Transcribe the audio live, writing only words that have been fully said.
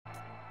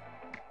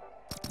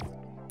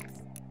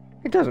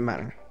It doesn't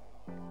matter.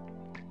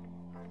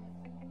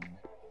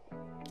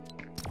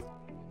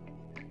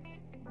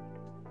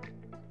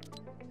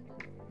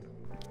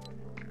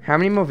 How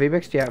many more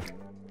V-Bucks do you have?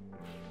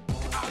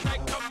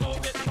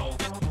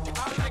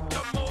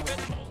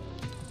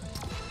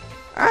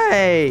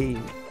 Hey!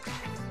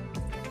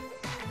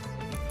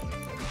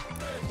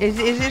 Is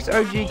this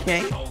OG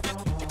King?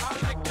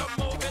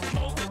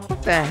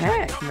 What the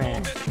heck,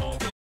 man?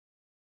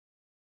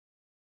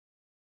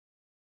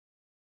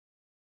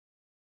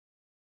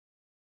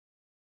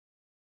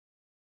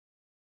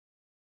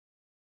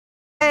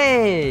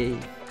 Hey!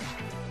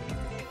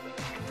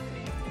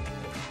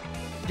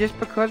 Just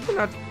because we're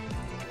not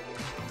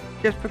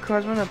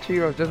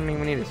 2-year-olds doesn't mean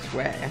we need to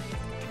swear.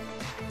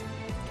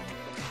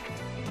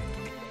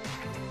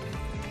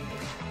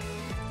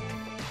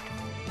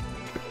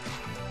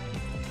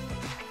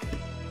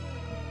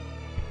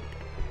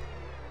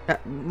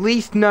 At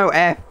least no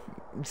F,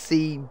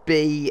 C,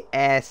 B,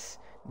 S,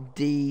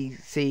 D,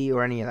 C,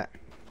 or any of that.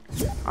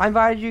 I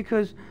invited you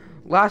because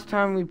last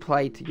time we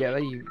played together,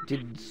 you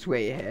did swear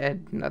your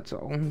head, and that's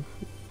all.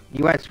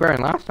 You weren't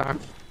swearing last time.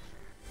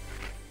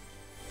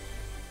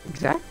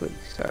 Exactly,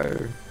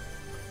 so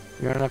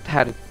we don't have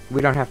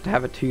to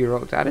have a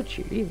 2-year-old's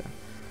attitude either.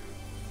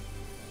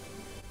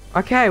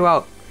 Okay,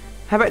 well,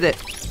 how about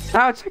this?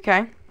 Oh, it's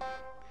okay.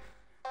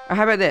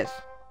 How about this?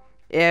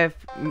 If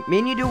me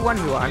and you do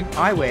 1v1,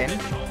 I win,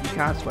 you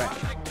can't swear.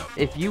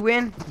 If you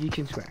win, you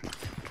can swear.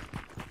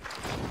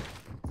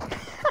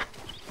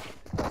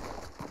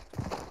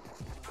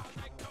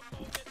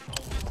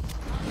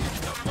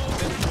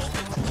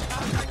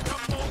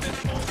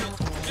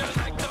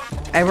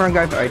 Everyone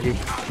go for OG.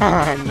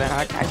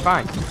 Okay,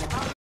 fine.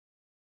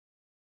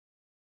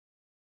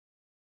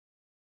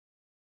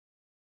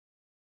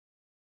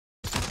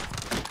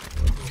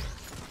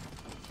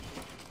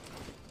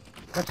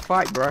 Let's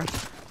fight, bro.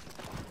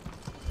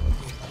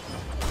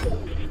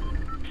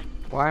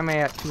 Why am I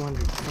at 200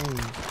 pings?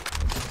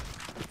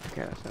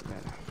 Okay, that's not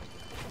bad.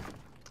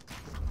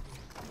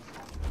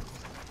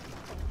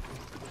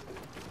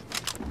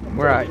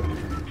 Where are you?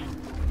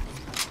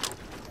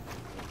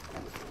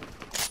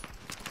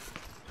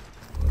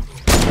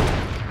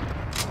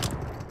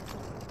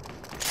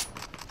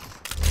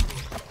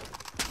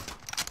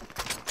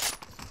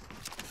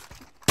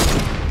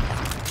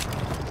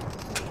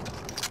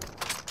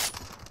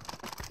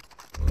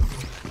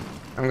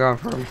 I'm going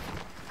for him.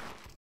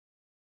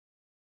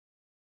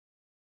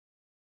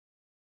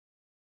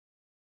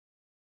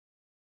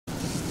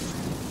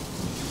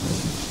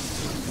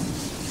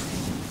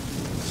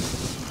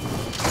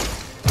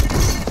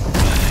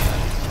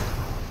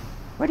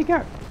 Where'd he go?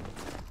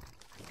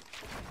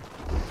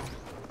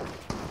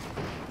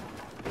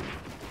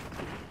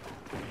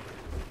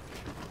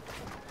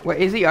 Where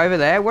is he? Over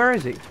there? Where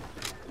is he?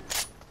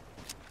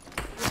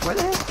 Where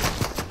the heck?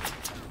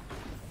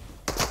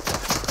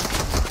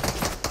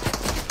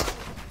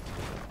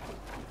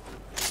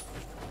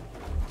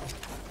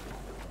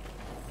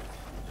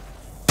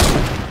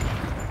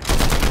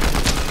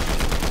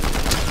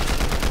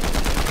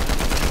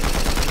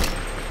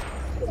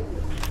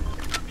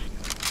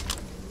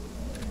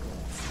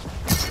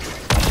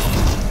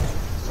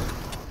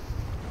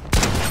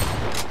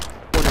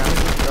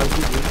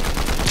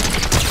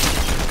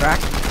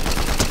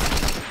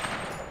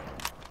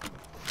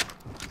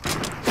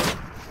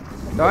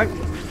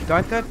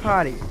 Don't third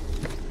party.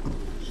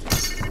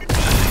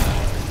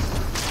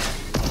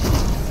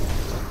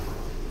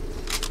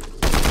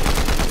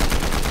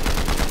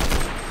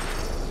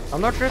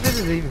 I'm not sure if this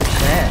is even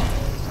fair.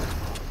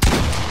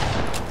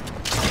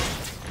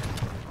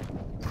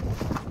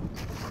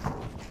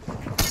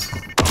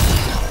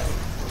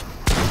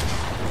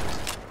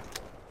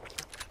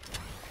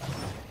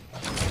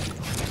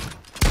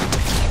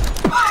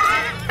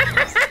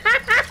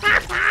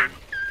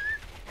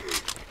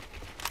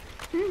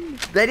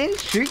 They didn't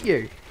shoot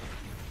you.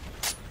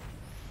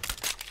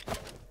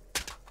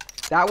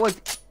 That was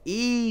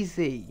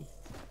easy.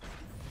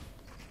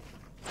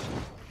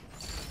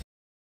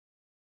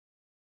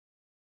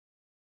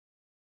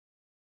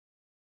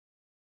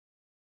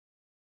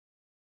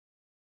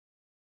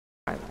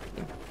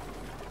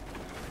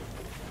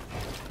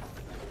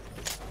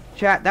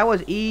 Chat, that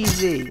was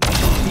easy.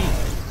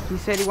 He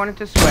said he wanted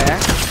to swear.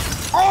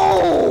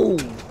 Oh!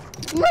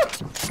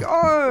 Let's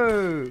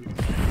go!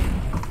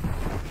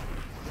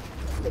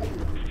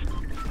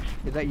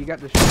 Is that you got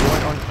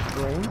destroyed on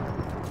screen?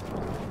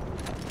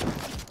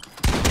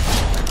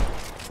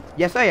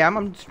 Yes, I am.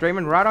 I'm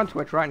streaming right on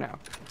Twitch right now.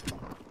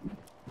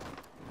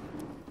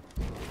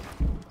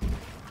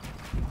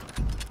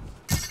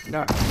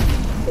 No.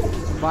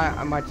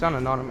 My son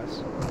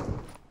anonymous.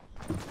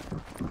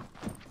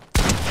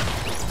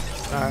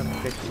 No,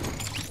 50.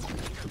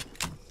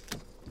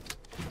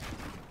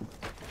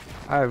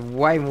 I have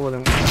way more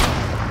than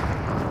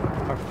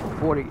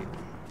 40.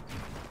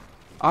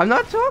 I'm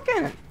not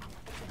talking.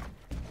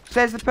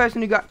 Says the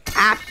person who got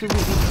absolutely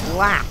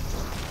slapped.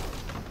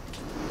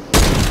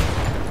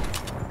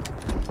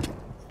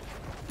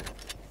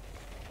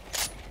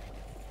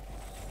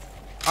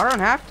 I don't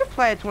have to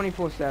play it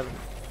 24/7.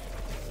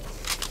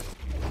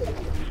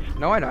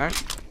 No, I don't.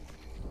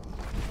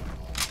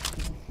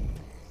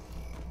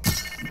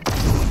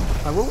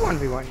 I will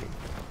 1v1 you.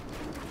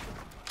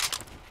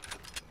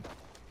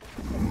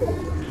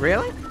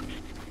 Really?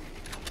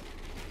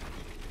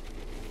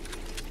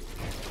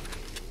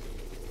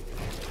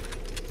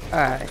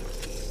 Alright.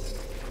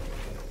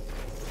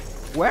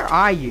 Where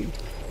are you?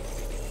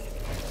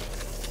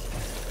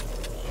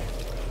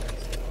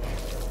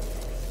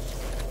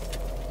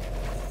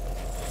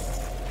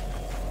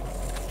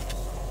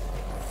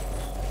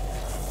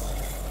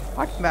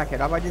 I can back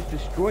it up. I just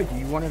destroyed you.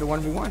 You wanted a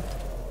 1v1.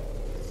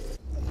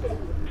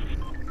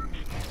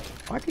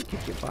 I could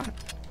kick your butt.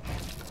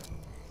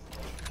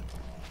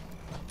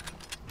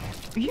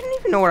 But you didn't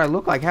even know what I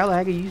look like. How the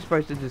heck are you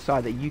supposed to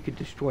decide that you could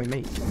destroy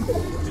me?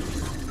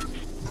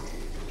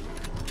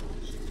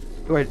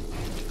 Wait,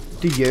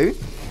 do you?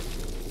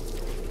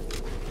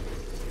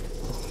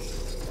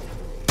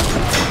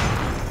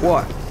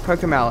 What?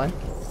 Cocomelon?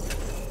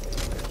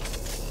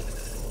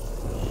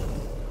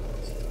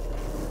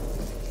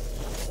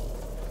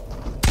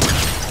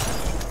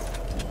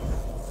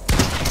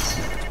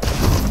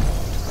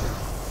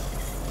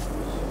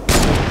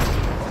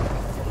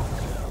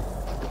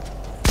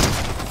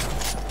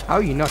 How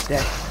are you not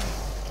dead?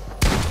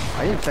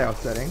 I didn't say I was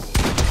setting.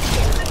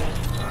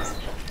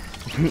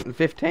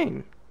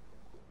 15.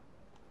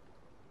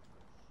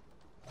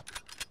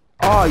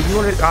 Oh, you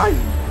wanted... I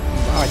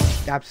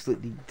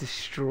absolutely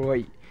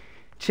destroyed.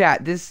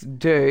 Chat, this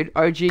dude,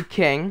 OG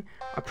King,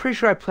 I'm pretty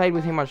sure I played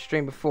with him on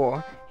stream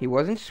before. He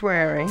wasn't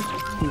swearing.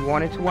 He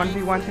wanted to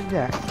 1v1 to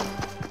death.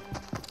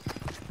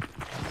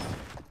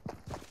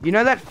 You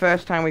know that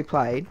first time we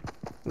played?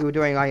 We were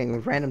doing like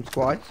random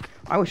squads.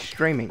 I was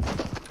streaming.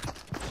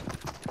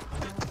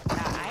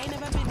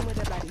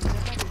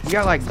 You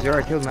got like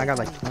 0 kills and I got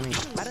like 20.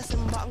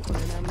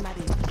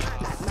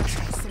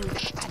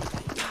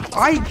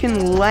 I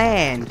can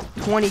land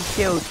 20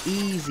 kills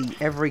easy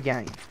every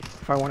game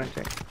if I wanted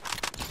to.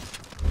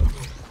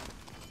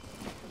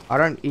 I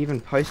don't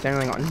even post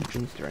anything on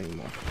Insta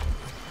anymore.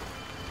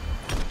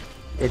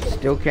 It's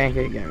still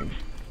KK Gaming.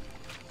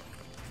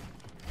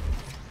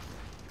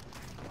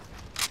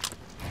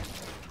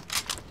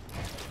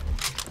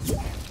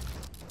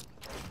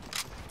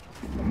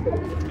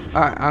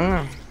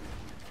 Alright,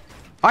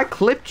 I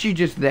clipped you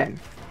just then.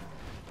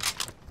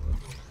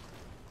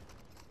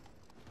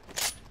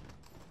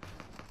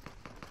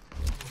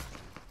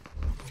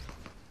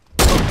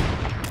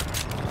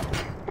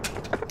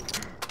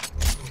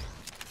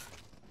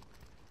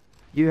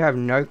 You have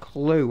no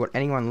clue what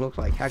anyone looks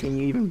like. How can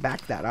you even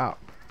back that up?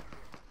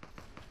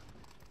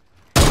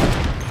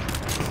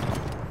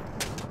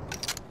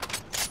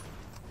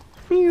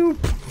 You.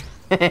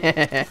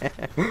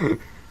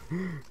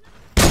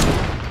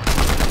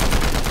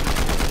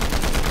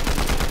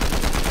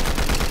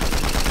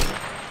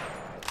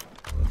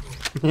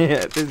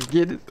 Yeah, this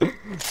kid is...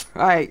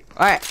 Alright,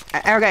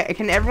 okay,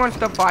 can everyone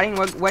stop fighting?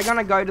 We're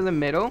gonna go to the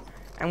middle,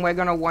 and we're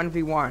gonna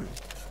 1v1.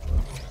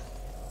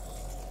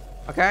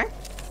 Okay?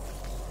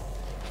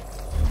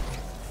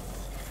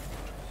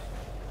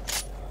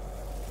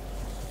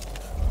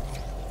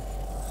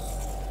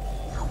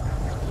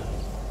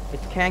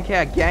 It's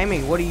KK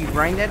Gaming. What are you,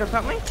 brain dead or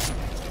something?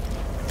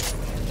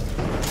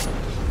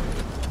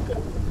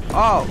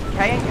 Oh,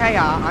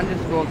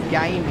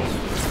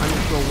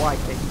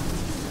 KNKR_gaming_YT.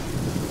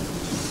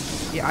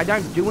 Yeah, I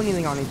don't do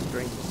anything on his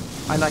stream.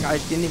 I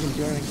didn't even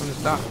do anything from the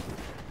start.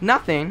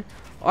 Nothing.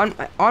 On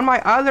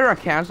my other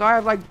accounts, I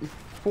have like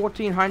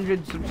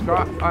 1,400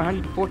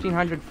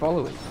 1,400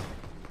 followers.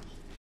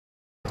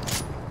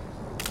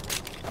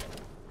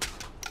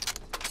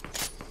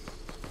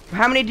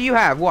 How many do you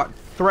have? What?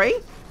 3?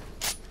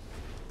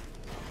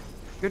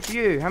 Good for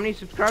you. How many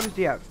subscribers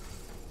do you have?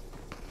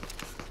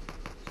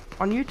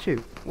 On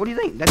YouTube. What do you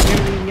think? That's the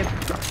only thing you can get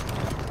subscribed.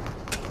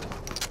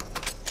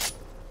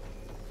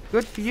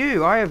 Good for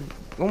you. I have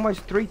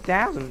almost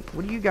 3,000.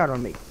 What do you got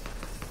on me?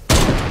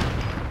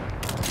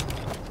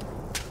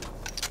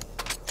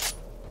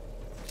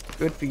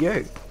 Good for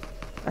you.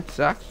 That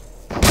sucks.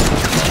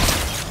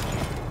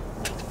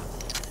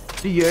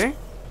 Do you?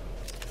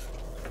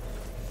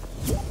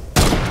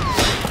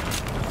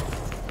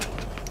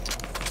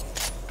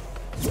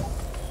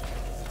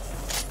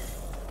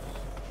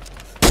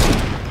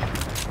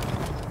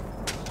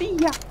 See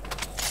ya.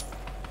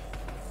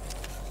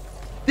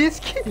 This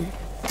kid is...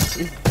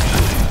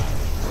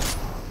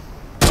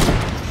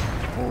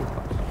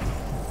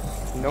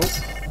 Nope.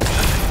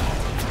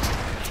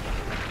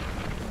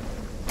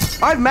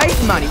 I've made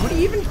money. What are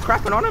you even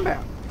crapping on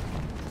about?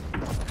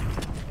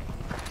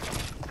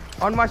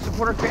 On my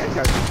supporter fan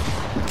code.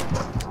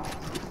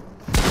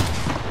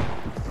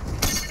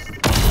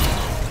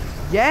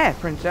 Yeah,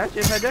 princess.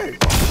 Yes, I do.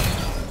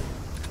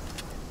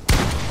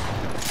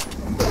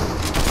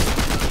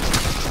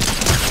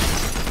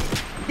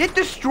 Get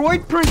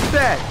destroyed,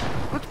 princess.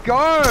 Let's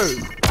go.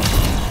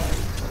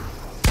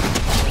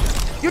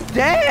 You're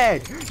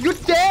dead! You're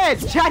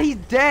dead! Chat, he's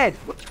dead!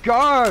 Let's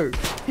go!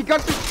 He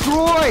got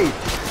destroyed!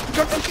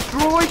 Got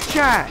destroyed,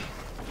 chat.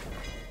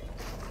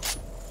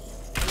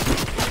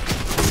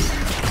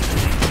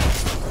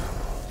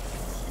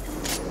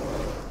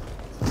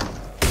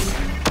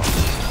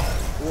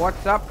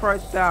 What's up,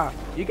 ProStar?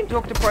 You can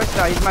talk to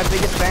ProStar. He's my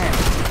biggest fan.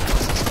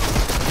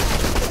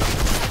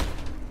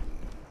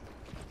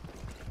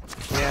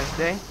 Yeah,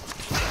 see?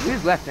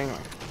 Who's left anyway?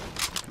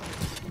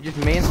 Just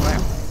me and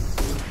Slam.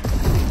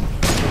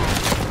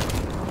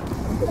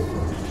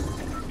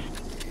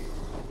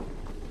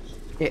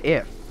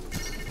 Yeah.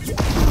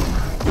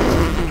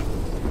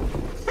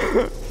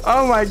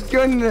 Oh my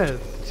goodness,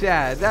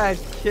 Chad, that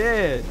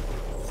kid.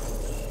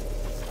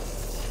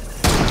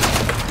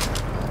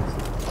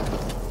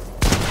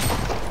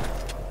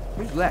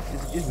 Who's left?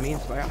 It's just me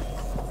and Slayer.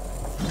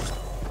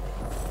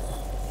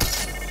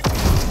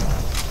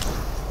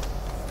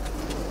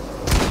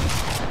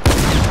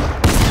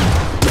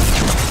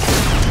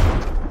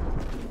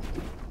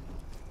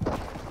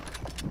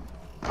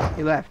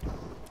 He left.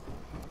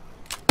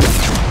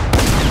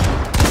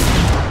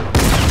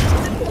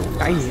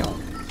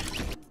 Damn.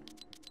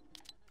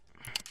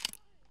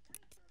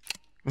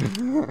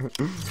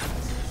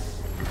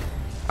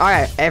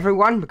 Alright,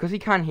 everyone, because he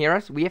can't hear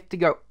us, we have to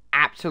go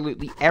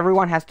absolutely.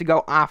 Everyone has to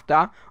go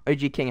after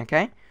OG King,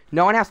 okay?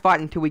 No one has to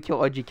fight until we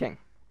kill OG King.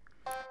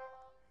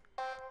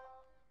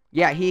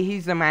 Yeah,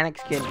 he's the Manic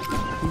skin.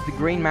 He's the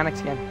green Manic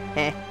skin.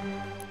 Heh.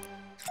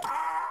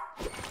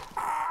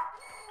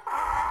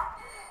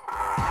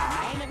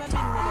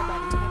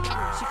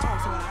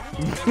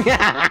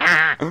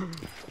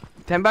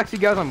 $10 he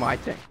goes on my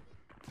team.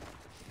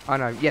 Oh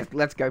no, yes,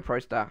 let's go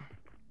ProStar.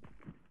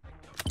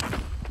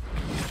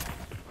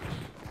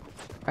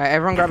 Alright,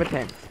 everyone grab a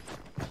team.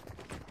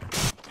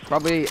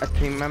 Probably a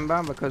team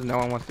member because no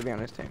one wants to be on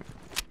his team.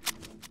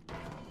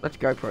 Let's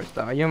go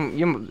ProStar.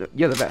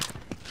 You're the best.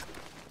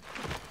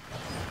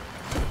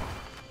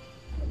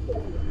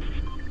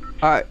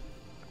 Alright.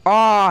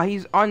 Oh,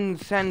 he's on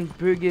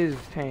Sandbooger's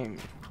team.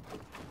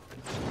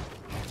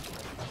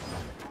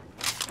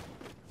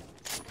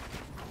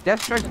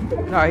 Deathstroke's...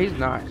 No, he's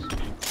nice.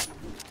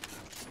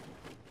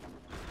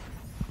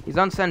 He's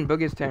on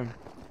Sandbooger's team.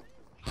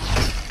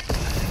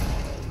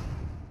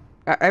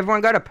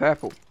 Everyone go to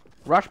purple.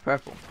 Rush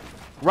purple.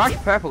 Rush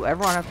purple.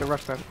 Everyone has to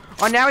rush purple.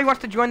 Oh, now he wants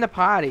to join the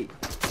party.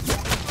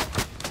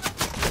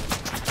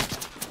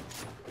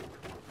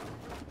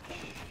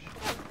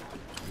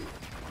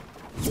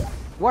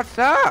 What's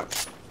up?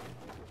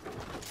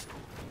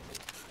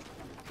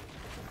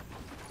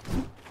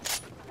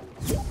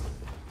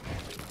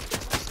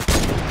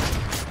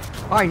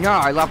 I know,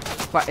 I love...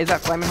 Is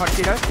that Flaming Hot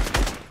Cheetos?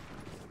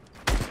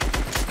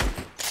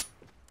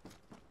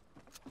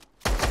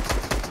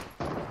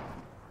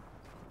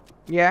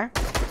 Yeah?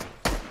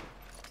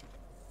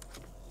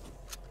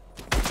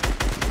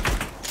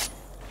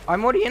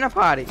 I'm already in a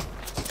party.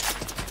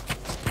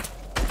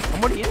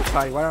 I'm already in a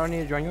party. Why do I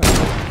need to join yours?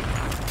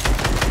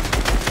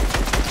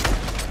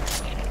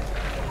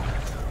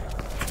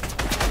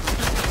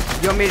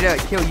 You want me to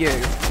kill you?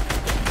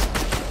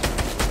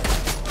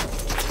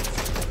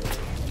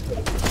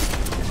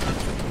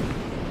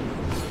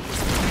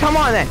 Come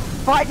on then!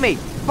 Fight me!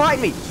 Fight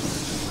me!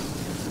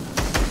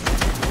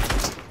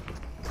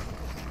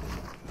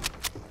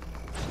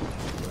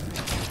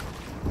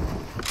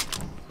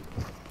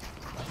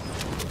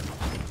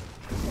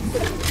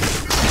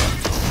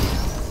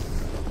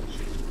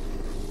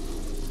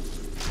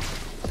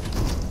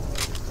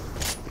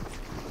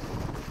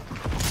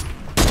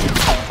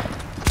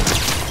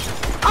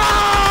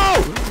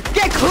 Oh!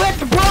 Get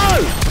clipped,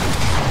 bro!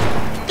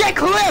 Get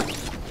clipped!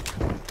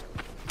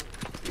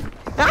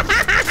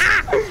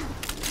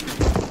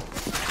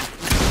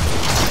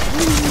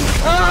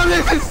 Oh,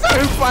 this is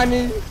so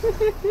funny.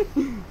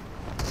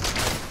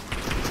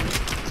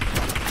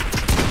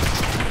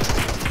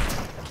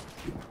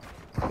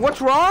 What's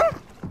wrong?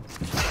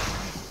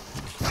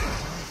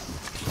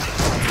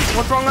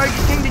 What's wrong,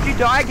 OG King? Did you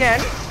die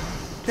again?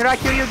 Did I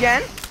kill you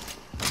again?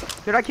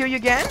 Did I kill you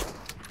again?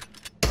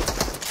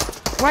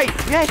 Wait,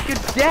 yes, you're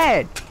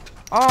dead.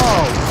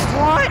 Oh,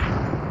 what?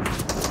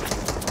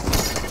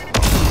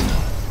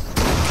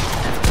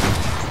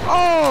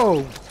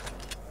 Oh!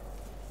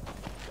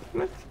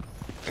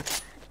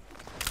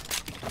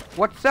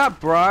 What's up,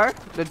 bro?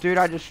 The dude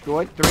I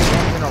destroyed 3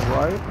 games in a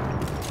row.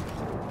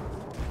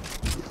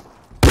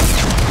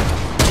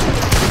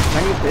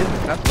 None of your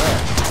business, that's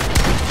weird.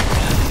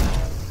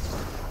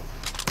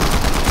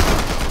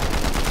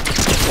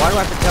 Why do I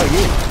have to tell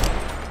you?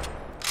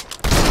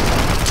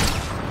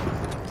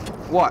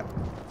 What?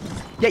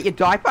 Get your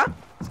diaper?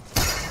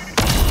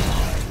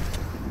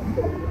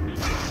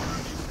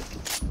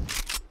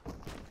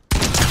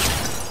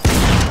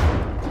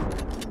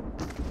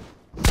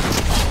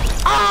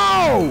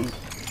 Oh!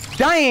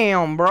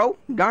 Damn, bro.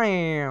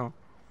 Damn.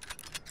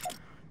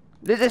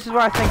 This is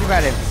what I think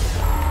about him.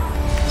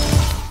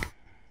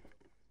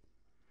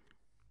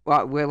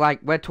 Well,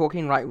 we're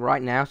talking like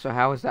right now, so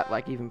how is that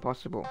like even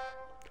possible?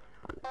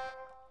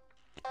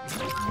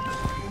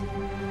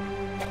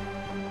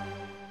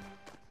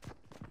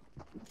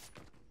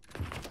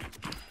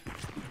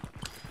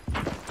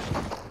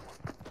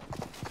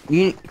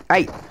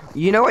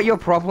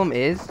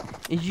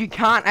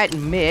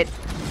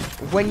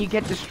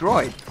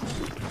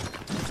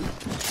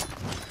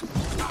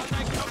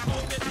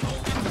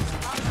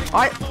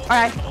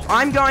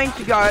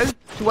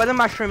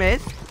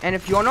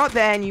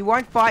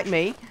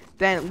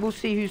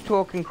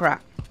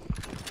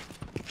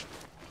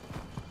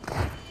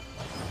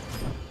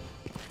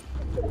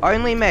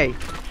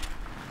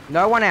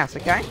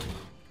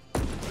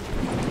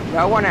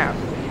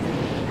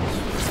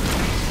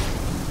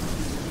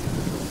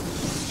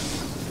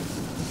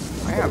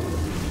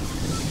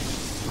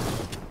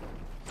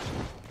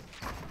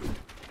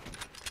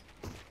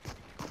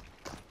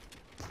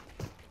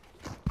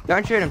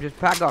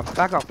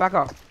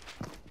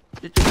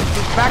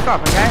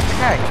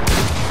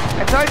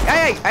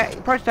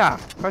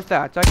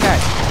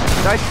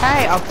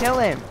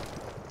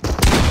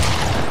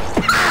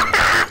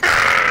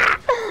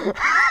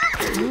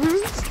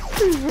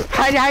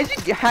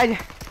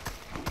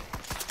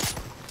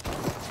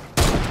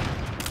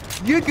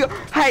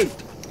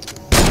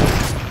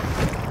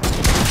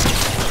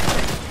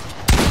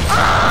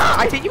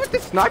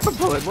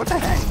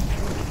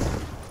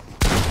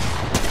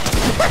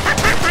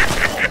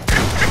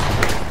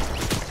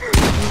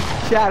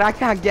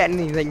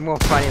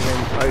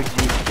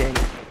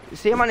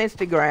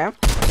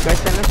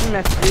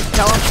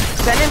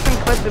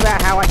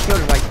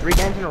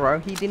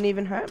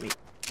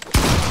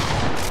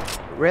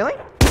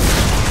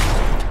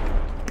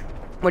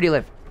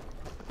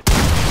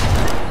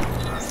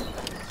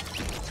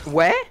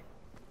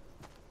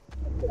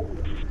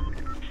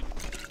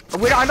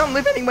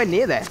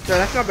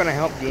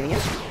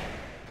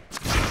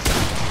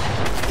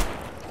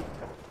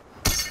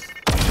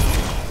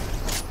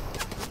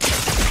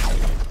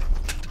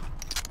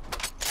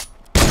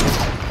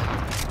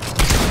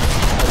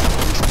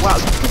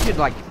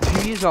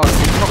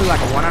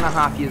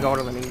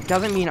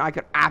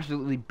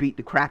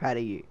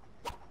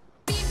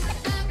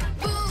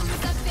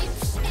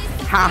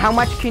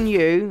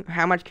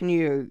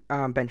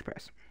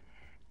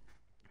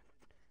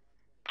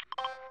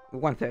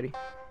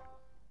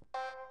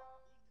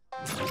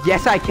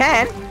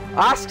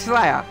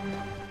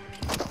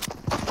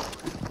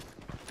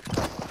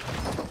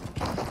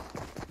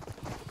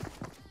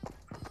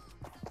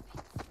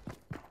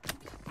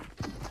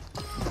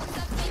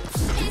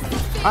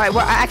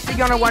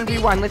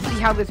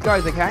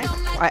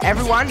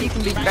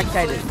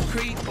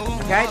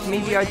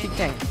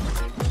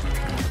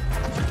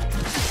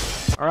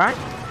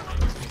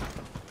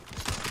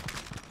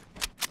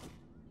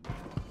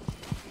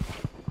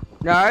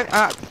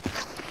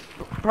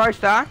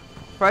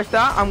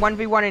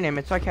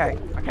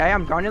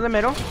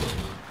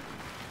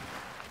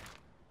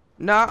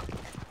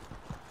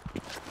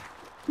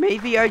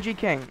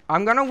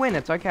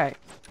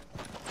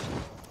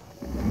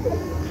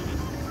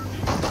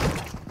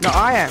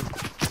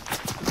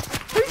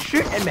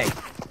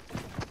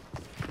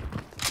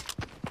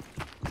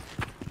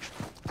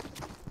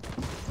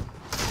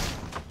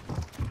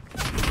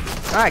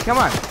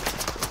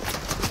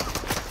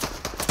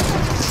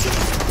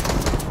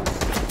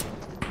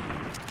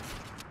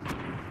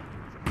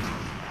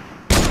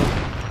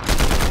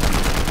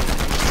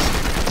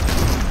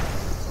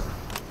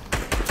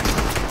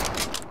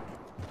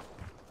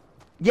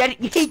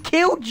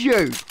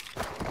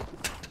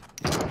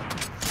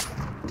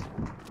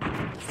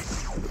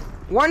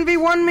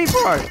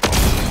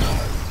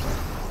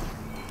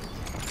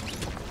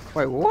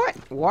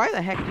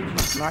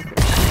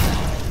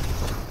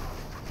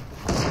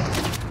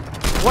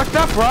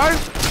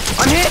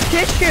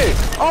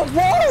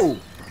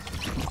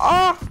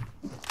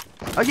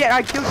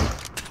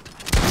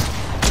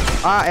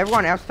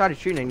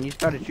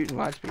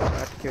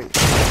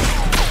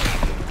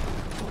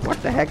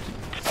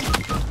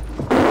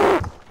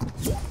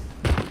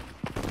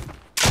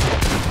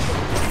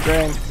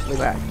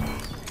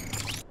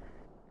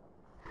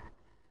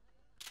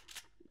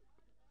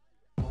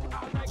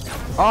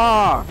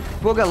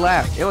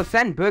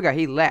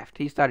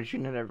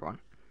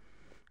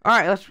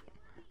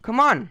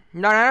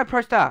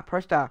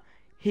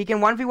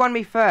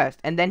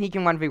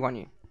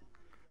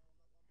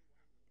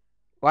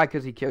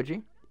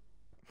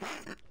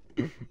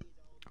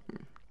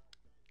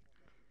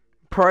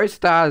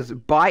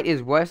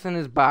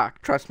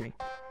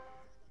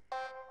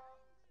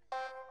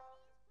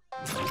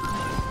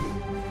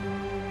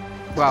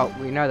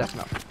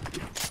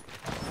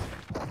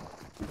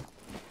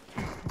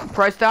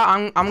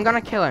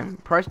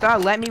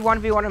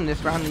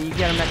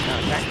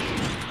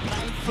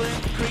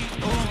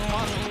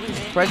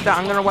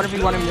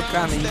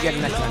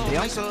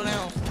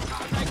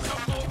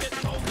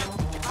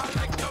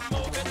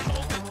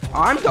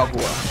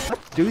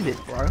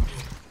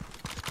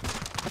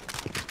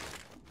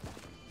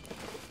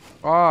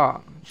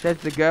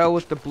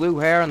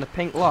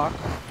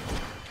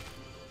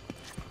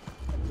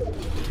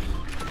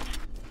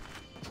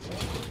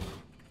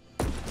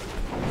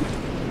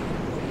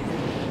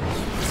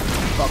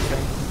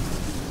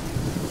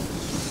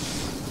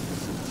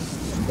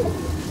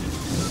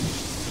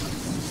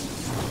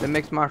 The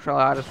mixed martial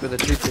artist with a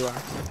tutu.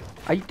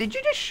 Did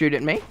you just shoot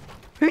at me?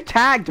 Who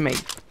tagged me?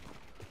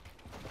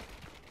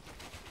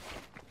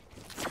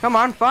 Come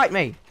on, fight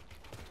me.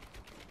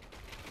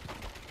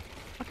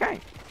 Okay.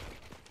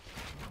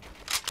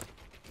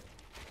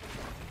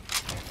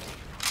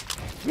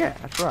 Yeah,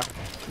 that's right.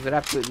 Because it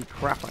absolutely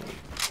crap on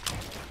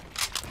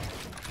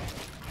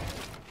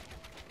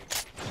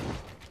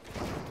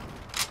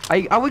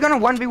you. Are we gonna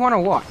 1v1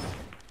 or what?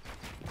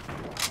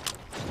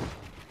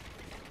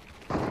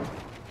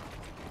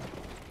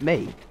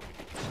 Me?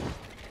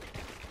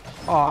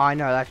 Oh, I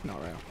know that's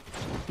not real.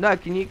 No,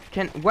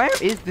 where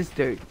is this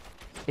dude?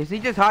 Is he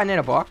just hiding in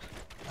a box?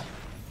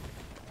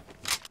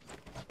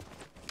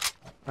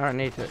 I don't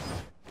need to.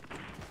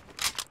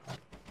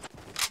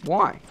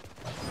 Why?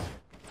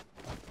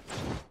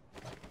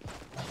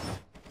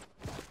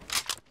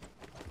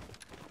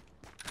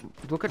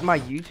 Look at my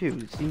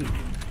YouTube. See,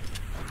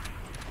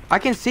 I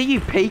can see you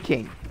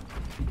peeking.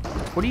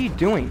 What are you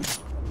doing?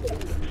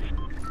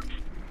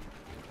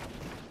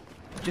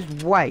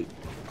 Just wait.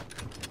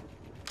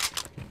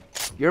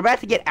 You're about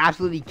to get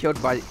absolutely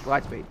killed by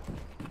Lightspeed.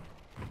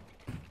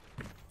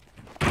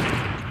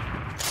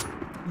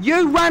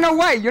 You ran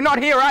away! You're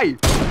not here, eh?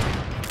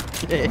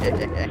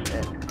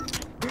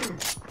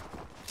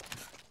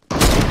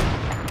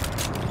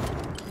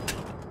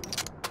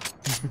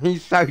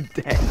 He's so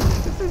dead.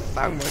 This is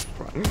so much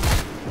fun.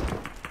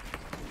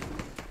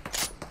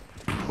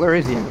 Where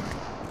is he?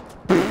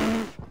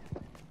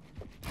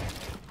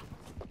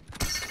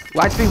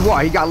 Lightspeed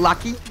what? He got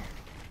lucky?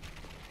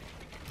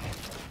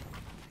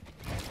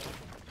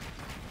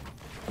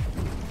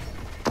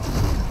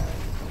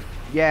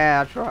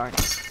 Yeah, that's right.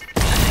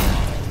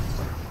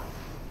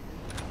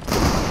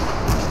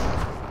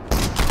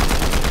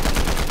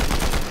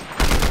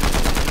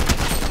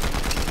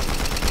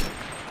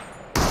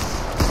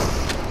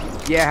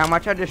 Yeah, how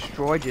much I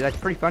destroyed you. That's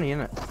pretty funny,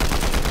 isn't it?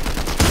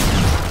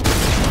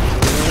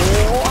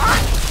 What?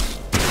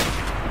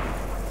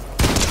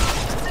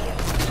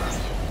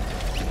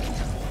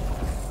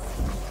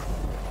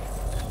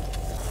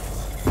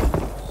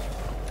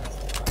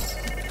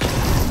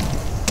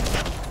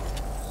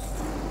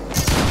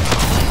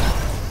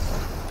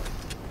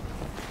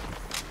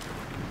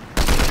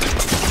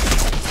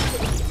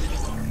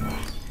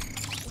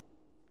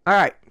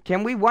 Alright,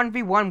 can we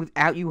 1v1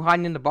 without you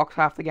hiding in the box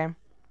half the game?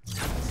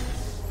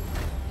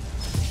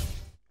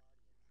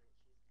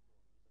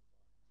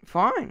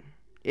 Fine.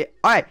 Yeah,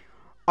 alright,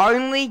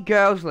 only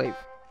girls leave.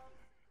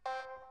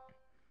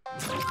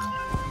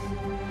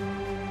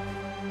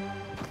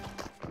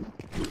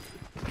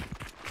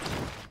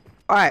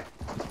 Alright,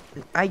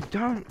 I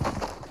don't...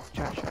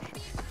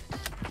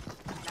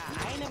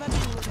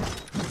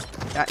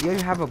 You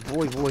have a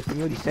boy voice and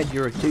you already said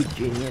you're a dude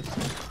genius.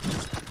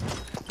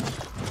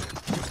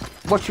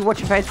 What's your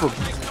Facebook?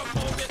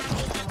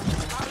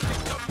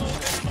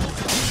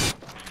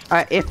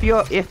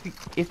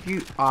 If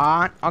you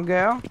aren't a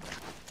girl,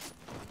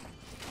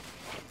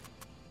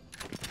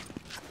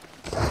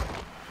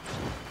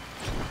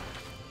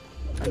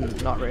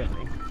 not really.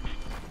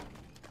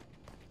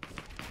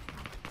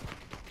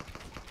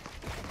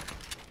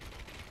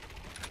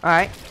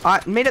 Alright,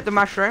 meet at the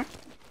mushroom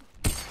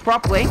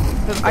properly,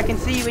 because I can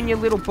see you in your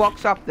little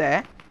box up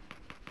there.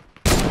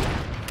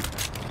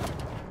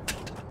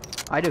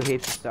 I do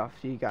heaps of stuff,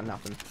 so you got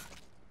nothing.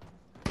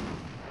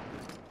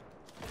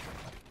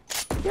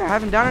 Yeah, I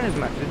haven't done it as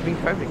much. It's been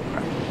COVID.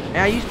 Right? And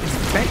I used to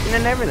suspension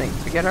and everything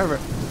to get over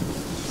it.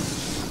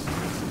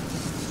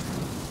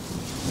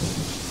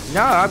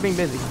 No, I've been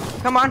busy.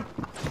 Come on.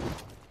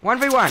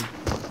 1v1.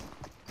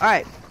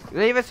 Alright,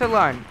 leave us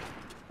alone.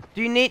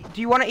 Do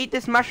you want to eat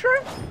this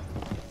mushroom?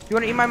 Do you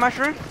want to eat my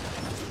mushroom?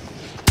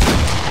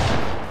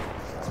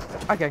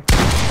 Okay.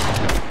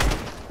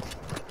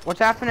 What's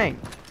happening?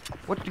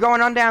 What's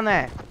going on down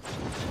there?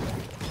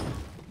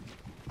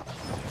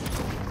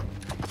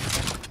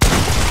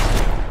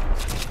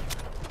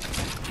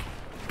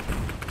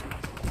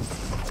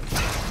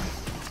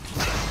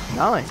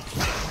 Nothing.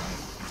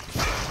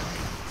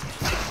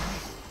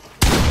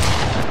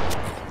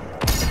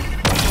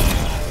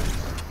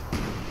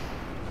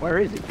 Where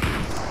is he?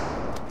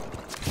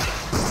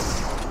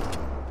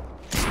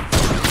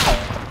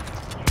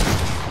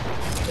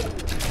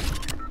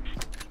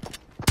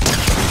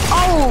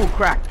 Oh,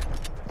 crap.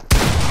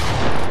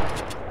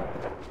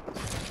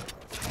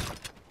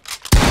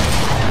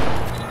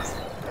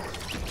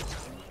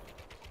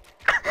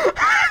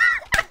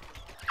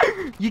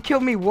 You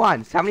killed me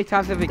once. How many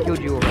times have I killed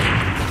you already?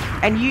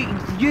 And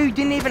you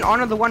didn't even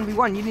honor the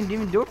 1v1. You didn't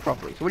even do it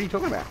properly. So what are you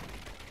talking about?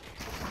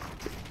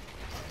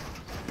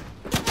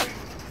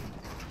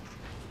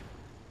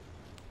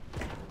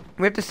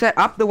 We have to set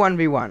up the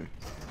 1v1.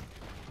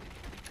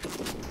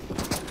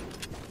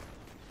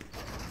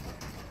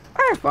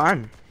 Alright,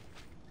 fine.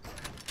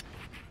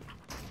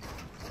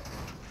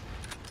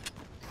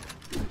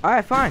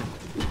 Alright, fine.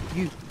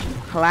 You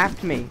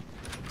clapped me.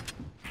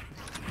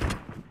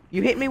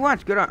 You hit me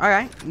once. Good on.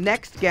 Alright,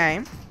 next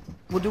game.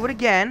 We'll do it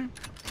again.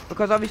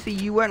 Because obviously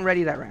you weren't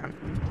ready that round.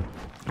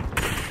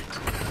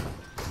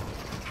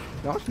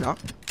 No, it's not.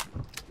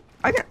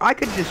 I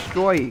could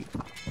destroy you.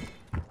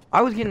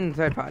 I was getting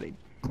third party.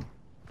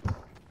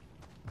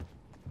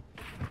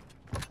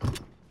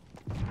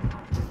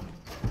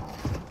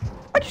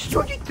 I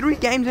destroyed you 3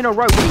 games in a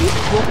row. What are you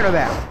talking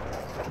about?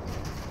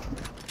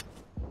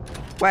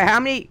 Wait, how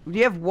many? Do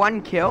you have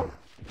 1 kill?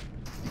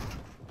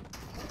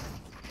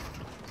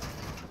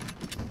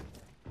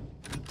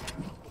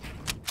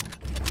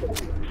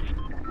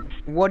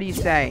 What are you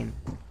saying?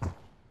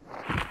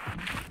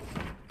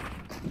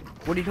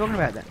 What are you talking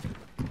about then?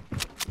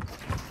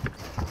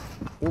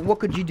 Well, what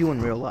could you do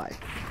in real life?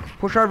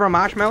 Push over a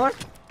marshmallow?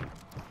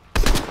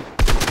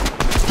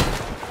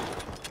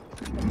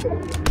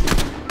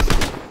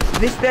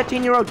 This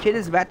 13-year-old kid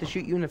is about to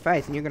shoot you in the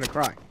face and you're gonna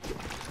cry.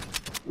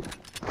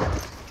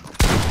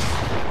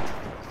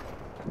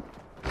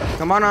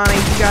 Come on, Arnie,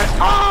 you got it.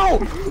 Oh!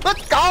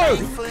 Let's go!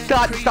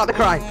 Start the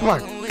crying. Come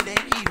on.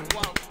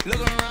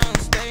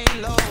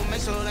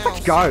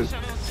 Let's go.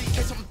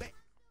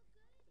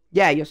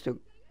 Yeah, you're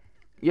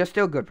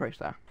still good,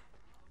 Pro-Star.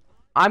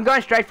 I'm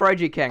going straight for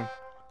OG King.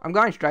 I'm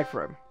going straight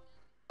for him.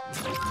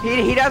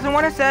 He doesn't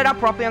want to set it up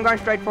properly. I'm going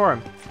straight for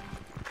him.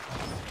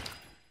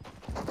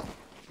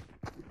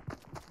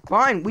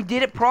 Fine, we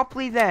did it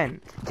properly then.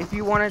 If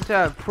you wanted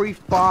to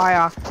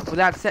pre-fire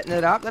without setting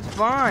it up, that's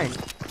fine.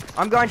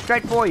 I'm going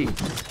straight for you.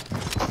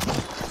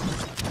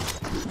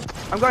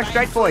 I'm going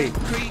straight for you.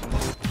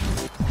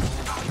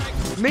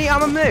 Me,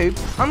 I'm a noob.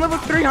 I'm level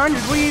 300.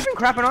 What are you even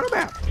crapping on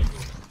about?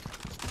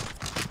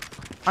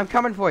 I'm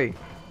coming for you.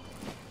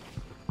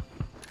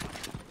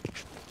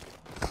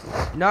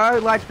 No,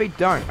 Lightspeed,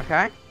 don't,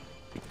 okay?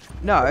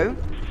 No.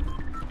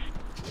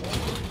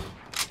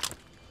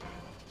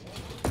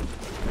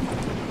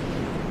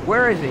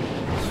 Where is he?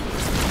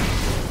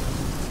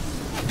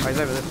 Oh, he's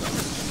over this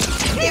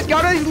way. He's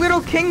got his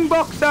little king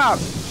box up!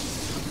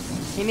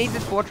 He needs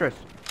his fortress.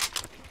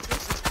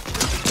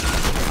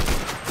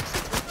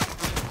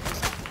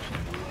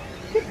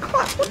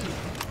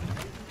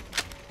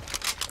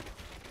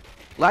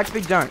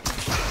 Lightspeed, don't.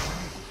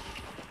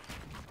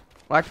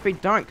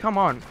 Lightspeed, don't. Come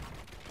on.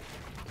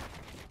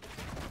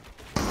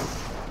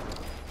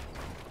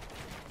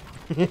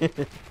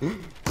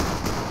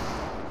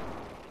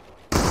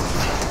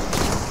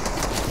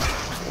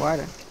 Why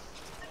don't?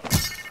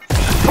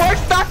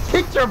 Stop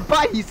kicked your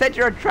butt! You said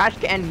you're a trash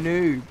can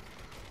noob.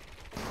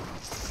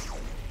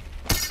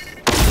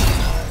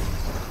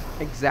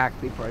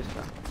 Exactly,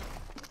 Pro-Star.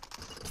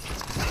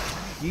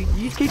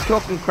 You keep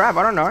talking crap,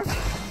 I don't know.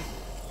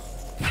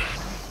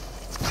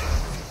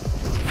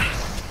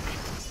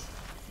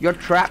 Your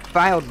trap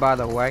failed, by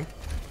the way.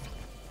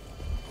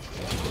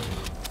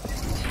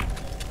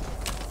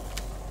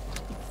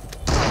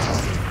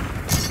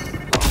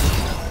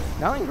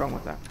 Nothing's wrong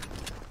with that.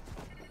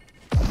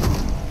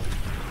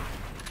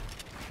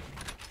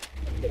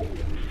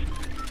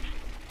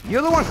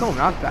 You're the one calling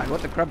us bad.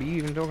 What the crap are you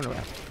even talking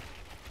about?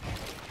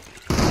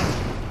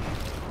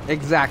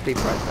 Exactly,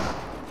 Pro-Star.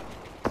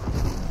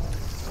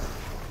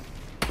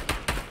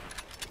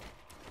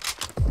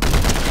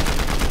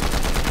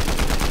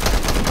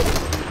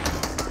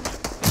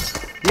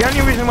 The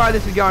only reason why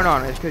this is going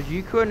on is because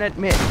you couldn't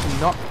admit to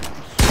not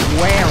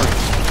swearing.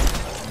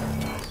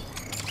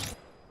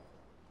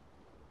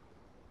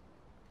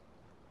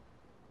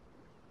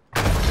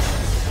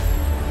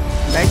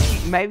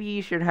 Maybe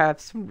you should have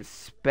some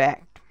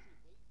respect.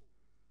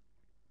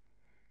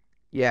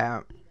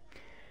 Yeah.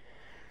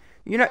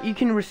 You know, you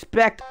can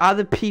respect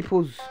other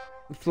people's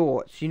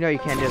thoughts. You know you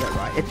can't do that,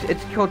 right?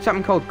 It's called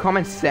something called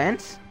common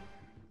sense.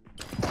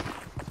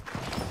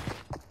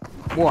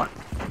 What?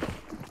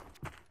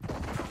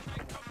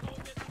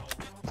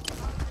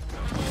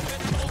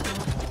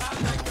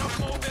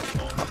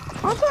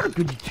 I've got a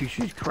goody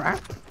two-shoes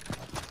crap.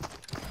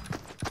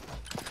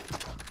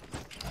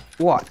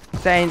 What?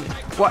 Saying,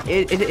 what?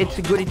 It's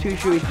a goody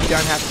two-shoe if you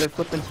don't have to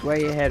flip and swear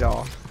your head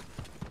off.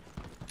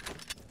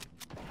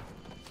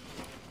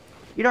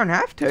 You don't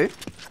have to.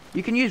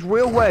 You can use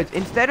real words.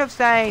 Instead of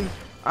saying,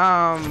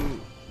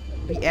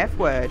 the F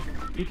word,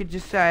 you could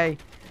just say,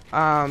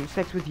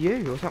 sex with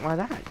you, or something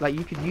like that. Like,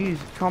 you could use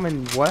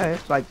common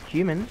words, like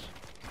humans.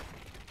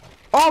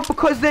 Oh,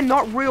 because they're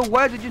not real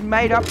words, they're just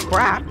made up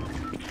crap.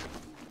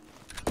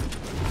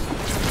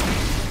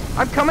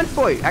 I'm coming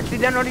for you. Actually,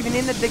 they're not even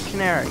in the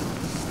dictionary.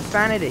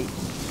 Profanity.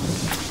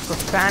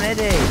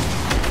 Profanity.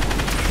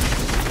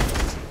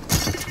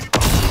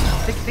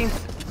 16...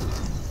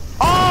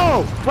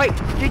 Oh! Wait,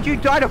 did you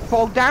die to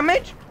fall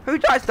damage? Who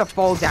dies to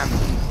fall damage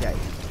these days?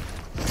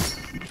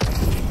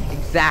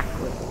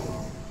 Exactly.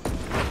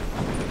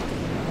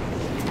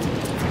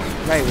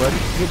 Wait, what?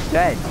 You're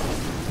dead.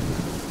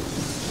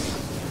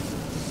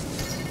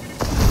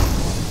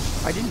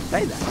 I didn't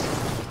say that.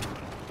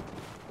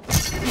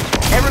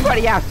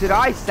 Everybody else, did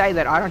I say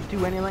that I don't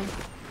do anything?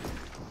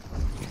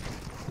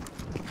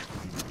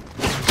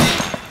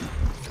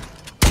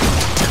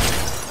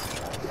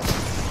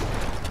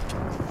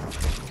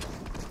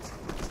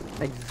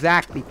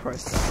 Exactly,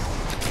 Pro-Star.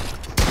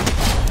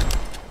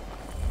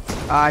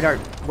 I don't...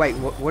 Wait,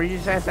 what did you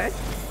say I said?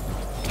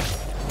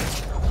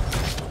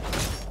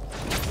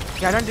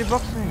 Yeah, I don't do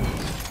boxing.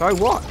 So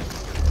what?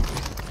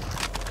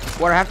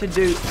 What, I have to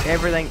do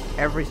everything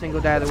every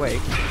single day of the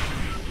week?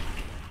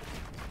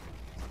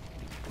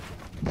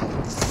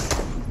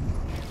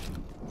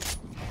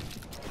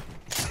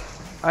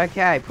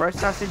 Okay, Pro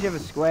Star says you have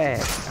a square.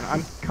 And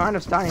I'm kind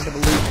of starting to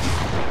believe it.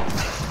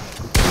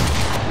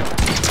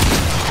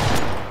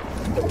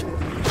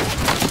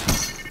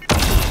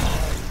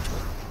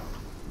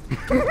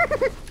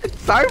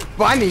 It's so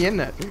funny, isn't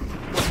it?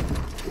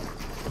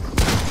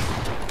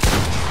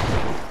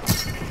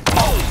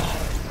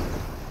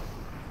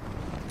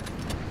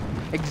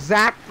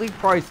 Exactly,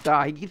 Pro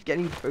Star. He keeps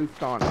getting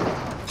pooped on.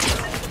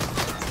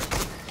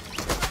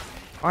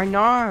 I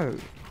know.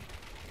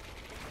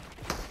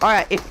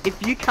 Alright,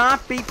 if you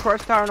can't beat Pro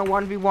Star in a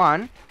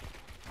 1v1,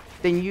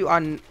 then you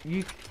are...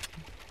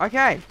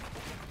 Okay.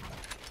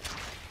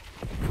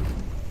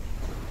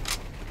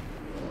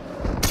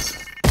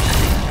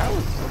 That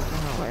was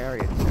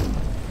hilarious.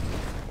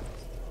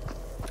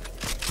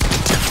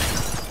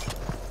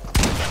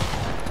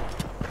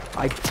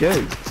 I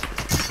do.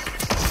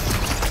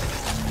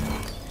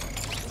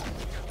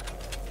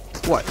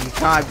 What? You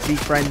can't be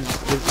friends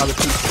with other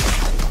people?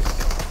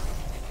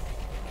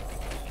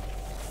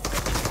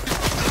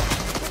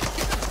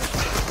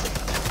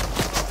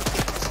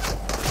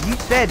 You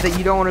said that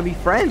you don't want to be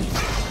friends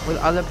with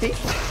other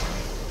people.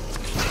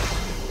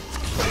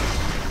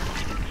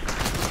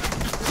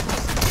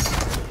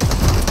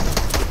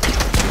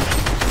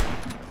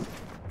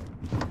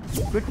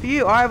 Good for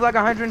you. I have like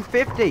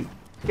 150.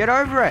 Get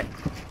over it.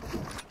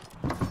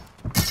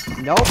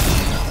 Nope.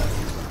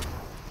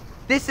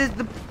 This is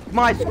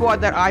my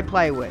squad that I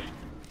play with.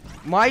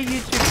 My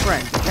YouTube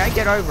friends, okay?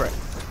 Get over it.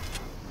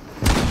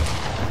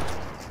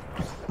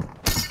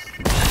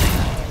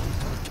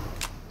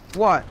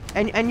 What?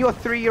 And your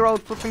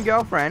 3-year-old flipping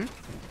girlfriend?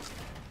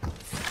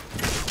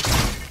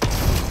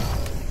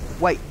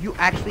 Wait, you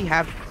actually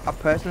have a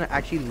person that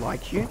actually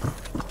likes you?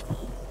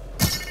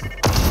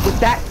 With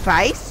that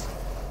face?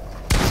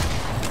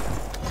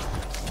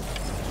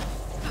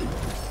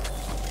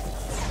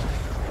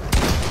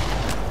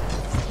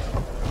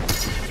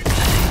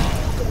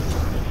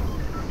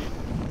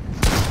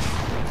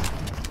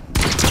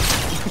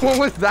 What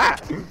was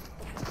that?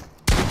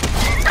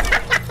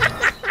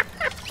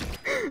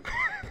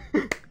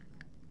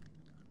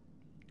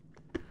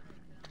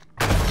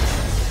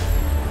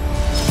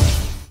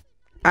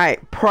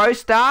 Alright, Pro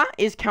Star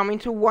is coming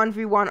to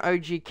 1v1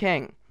 OG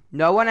King.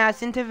 No one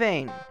else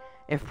intervene.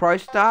 If Pro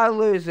Star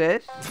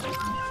loses...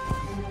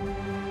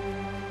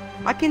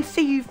 I can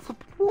see you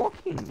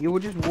walking. You were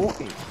just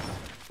walking.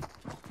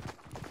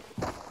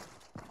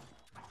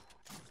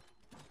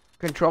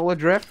 Controller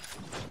drift.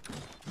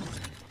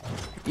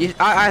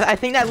 I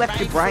think that left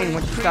your brain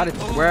once you started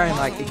swearing,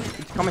 like,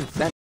 it's common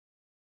sense.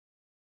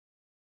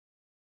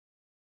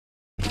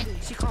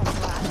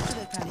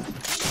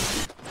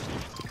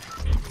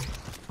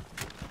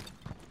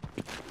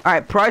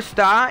 Alright, Pro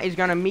Star is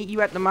gonna meet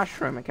you at the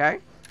mushroom, okay?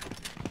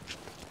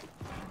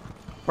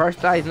 Pro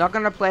Star is not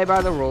gonna play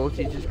by the rules,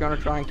 he's just gonna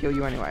try and kill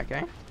you anyway,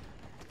 okay?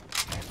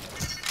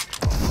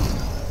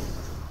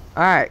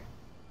 Alright.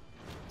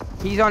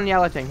 He's on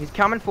yellow team, he's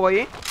coming for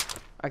you,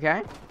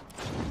 okay?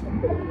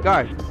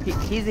 Go.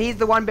 He's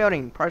the one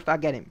building. Pro Star,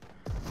 get him.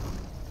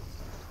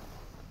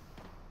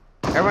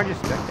 Everyone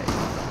just spectate.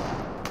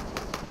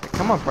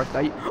 Come on, Pro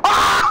Star.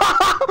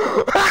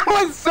 Oh! That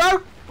was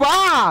so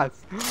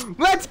fast!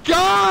 Let's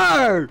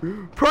go!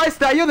 Pro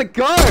Star, you're the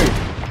GOAT!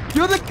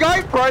 You're the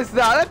GOAT, Pro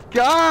Star! Let's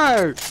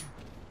go!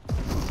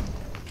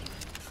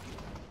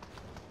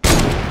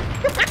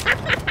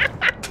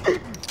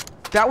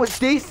 That was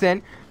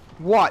decent.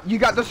 What? You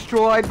got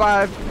destroyed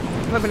by an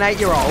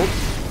 8-year-old?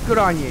 Good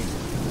on you.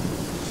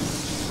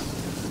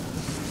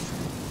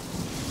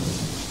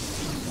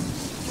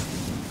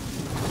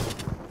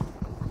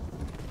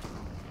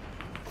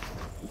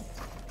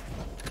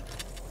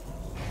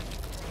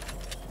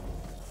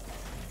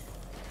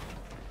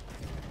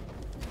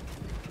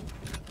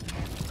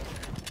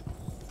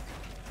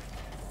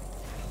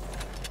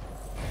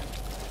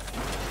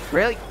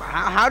 Really?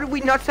 How did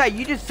we not say?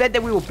 You just said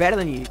that we were better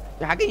than you.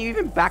 How can you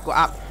even back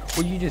up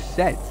what you just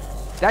said?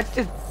 That's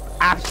just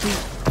absolute...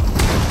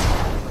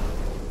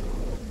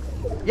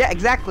 Yeah,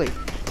 exactly.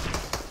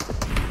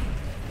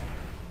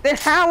 Then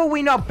how are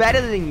we not better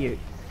than you?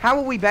 How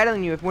are we better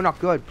than you if we're not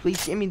good?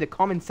 Please give me the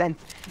common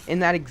sense in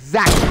that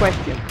exact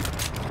question.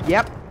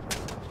 Yep.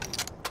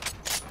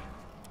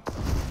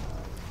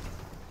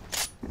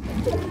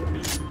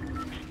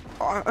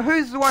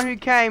 Who's the one who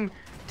came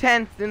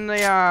 10th in the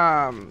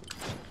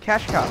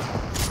cash cup?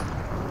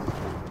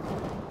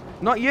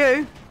 Not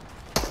you.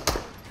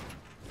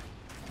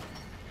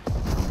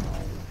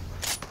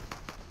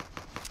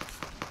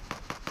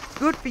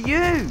 Good for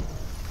you.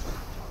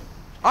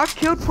 I've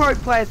killed pro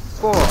players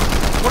before.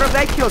 What have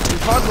they killed? Some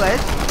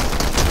toddlers?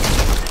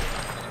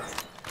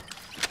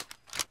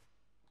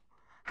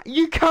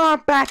 You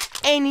can't back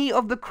any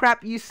of the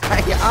crap you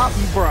say up,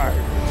 bro.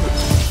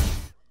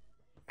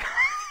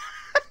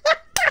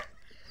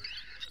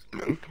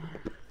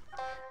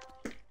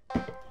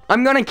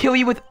 I'm gonna kill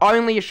you with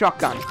only a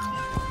shotgun.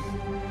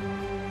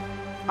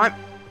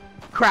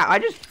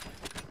 Crap,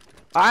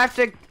 I have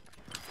to...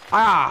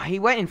 he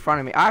went in front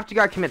of me. I have to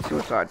go commit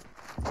suicide.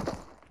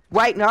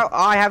 Wait, no,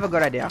 I have a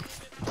good idea.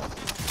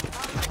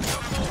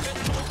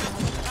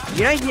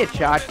 You don't get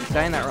charged for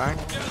saying that, right?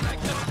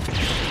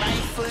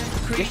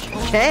 Yes, you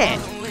can.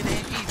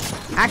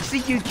 Actually,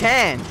 you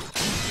can.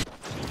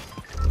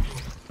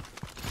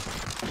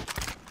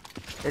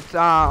 It's,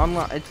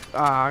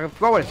 I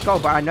forgot what it's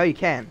called, but I know you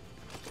can.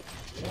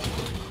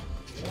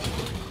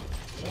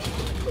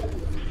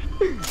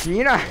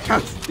 You know how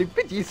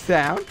stupid you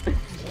sound?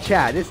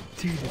 Chad, this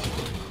dude is...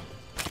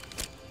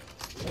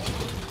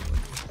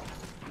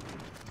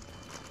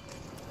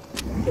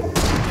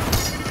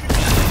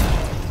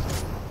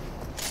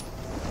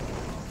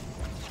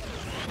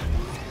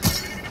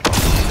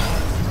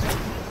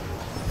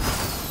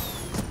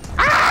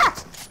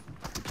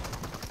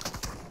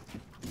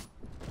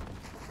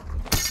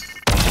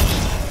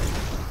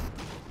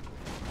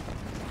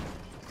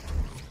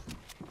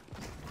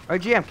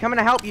 OG, I'm coming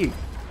to help you.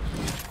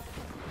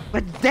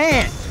 Let's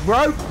dance,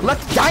 bro.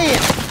 Let's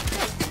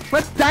dance.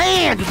 Let's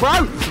dance,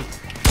 bro.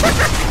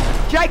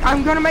 Jake,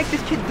 I'm gonna make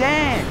this kid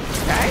dance,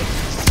 okay?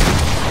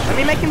 Let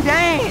me make him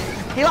dance.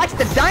 He likes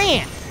to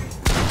dance.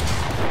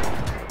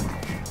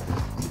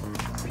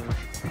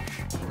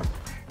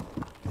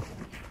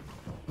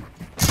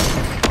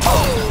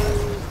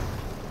 Oh.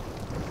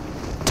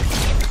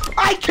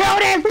 I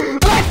killed him.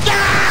 Let's go.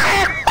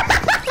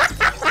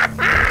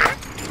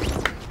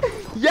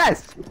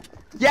 Yes.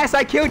 Yes,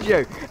 I killed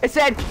you. It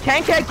said,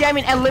 Kanker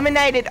Gaming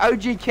eliminated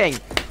OG King.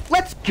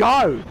 Let's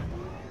go.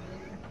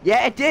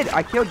 Yeah, it did.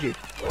 I killed you.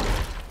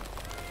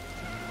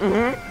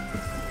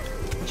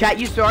 Chat,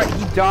 you saw it.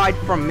 He died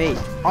from me.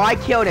 I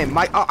killed him.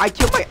 I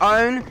killed my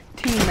own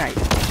teammate.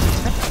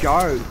 Let's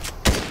go.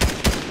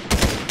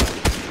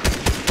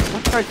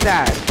 What's so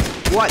sad?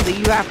 What? That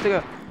you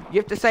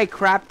have to say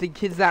crap to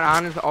kids that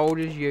aren't as old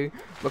as you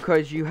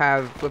because you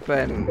have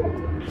flippin'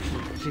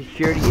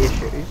 security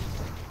issues.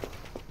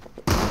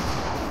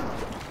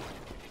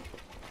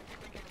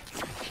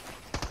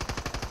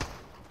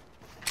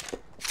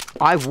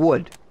 I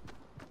would.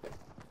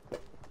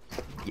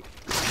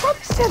 I'm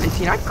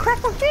 17. I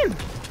crap on him.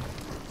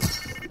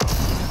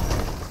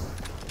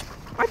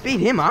 I beat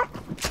him up.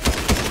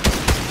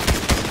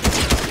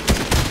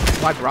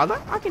 My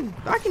brother? I can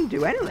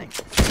do anything.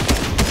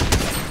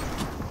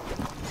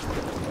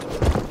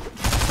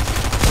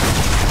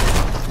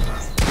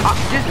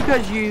 Just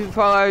because you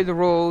follow the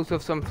rules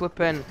of some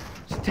flippin'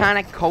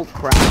 satanic cult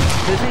crap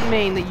doesn't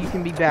mean that you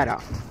can be better.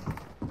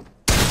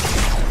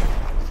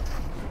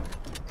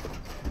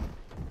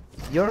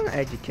 You're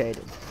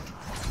uneducated.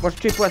 What's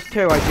 2 plus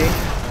 2, OG?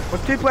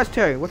 What's 2 plus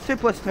 2? What's 2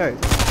 plus 2?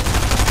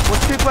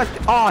 What's 2 plus 2?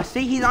 Oh,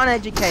 see, he's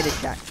uneducated,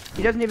 chat.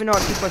 He doesn't even know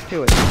what 2 plus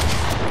 2 is.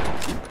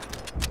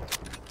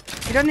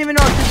 He doesn't even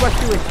know what 2 plus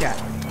 2 is, chat.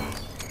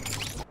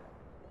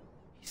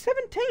 He's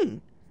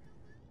 17.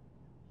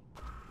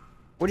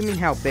 What do you mean,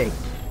 how big?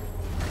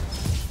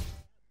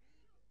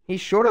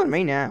 He's shorter than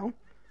me now.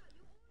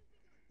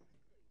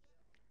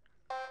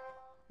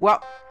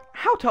 Well,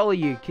 how tall are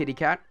you, kitty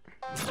cat?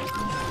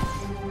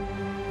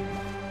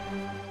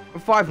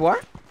 5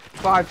 what?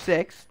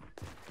 5'6".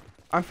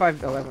 I'm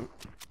 5'11".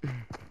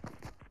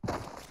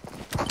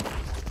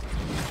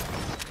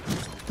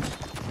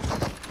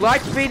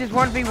 Light speed is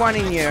 1v1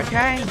 in you,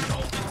 okay?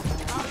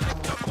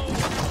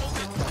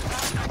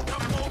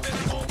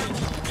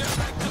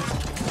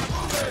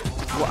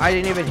 Well, I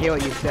didn't even hear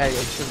what you said. It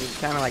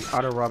sounded like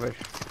utter rubbish.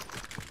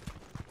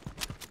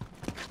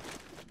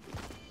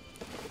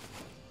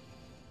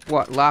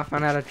 What?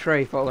 Laughing at a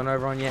tree falling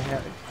over on your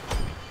head.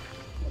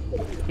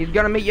 He's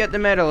gonna meet you at the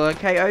middle,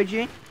 okay,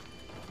 OG?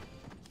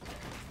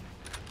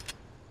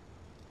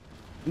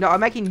 No, I'm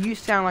making you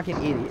sound like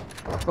an idiot.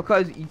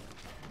 Because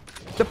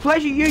the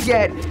pleasure you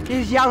get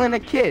is yelling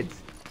at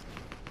kids.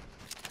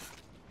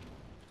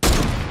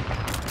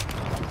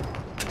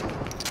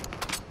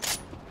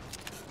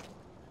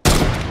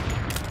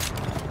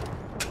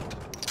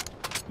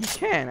 You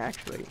can,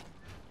 actually.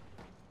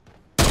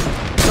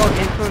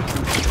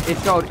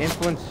 It's called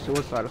influence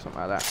suicide or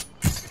something like that.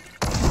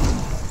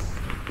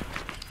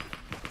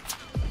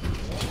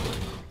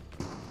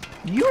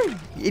 You're an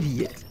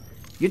idiot.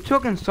 You're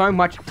talking so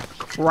much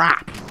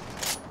crap.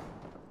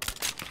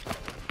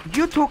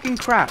 You're talking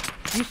crap.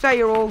 You say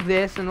you're all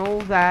this and all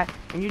that,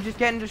 and you're just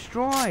getting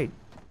destroyed.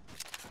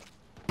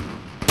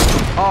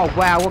 Oh,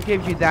 wow, what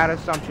gives you that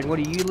assumption?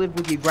 What, do you live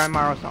with your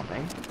grandma or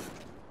something?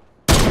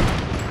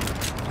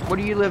 What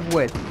do you live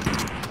with?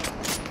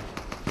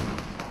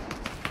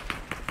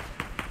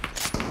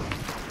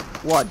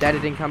 What, Daddy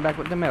didn't come back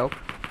with the milk?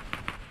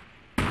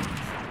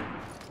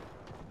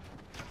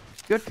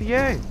 Good for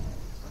you.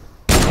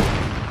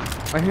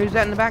 Wait, who's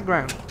that in the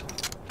background?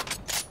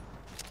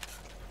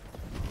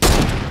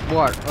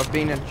 What? Of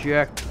being a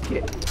jerk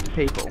to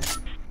people.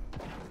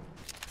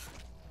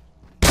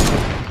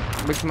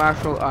 Mixed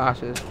martial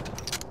asses.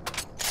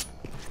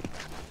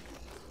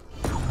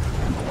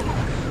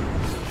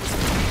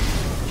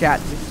 Chat.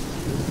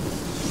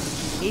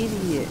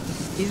 idiot.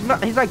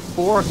 He's like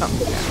 4 or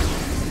something now.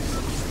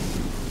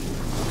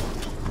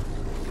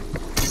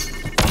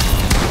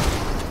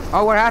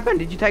 Oh, what happened?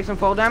 Did you take some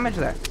fall damage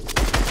there?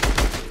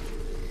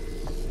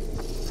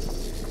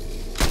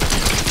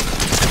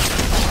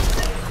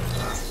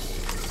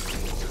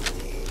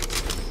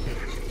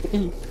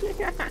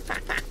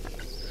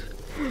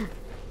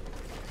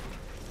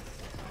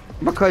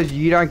 Because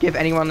you don't give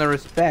anyone the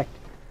respect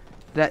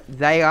that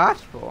they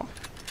asked for.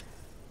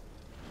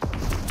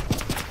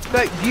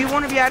 So you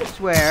want to be able to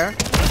swear,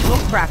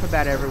 talk crap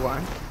about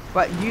everyone,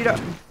 but you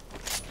don't.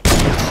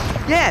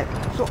 Yeah,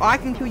 so I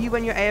can kill you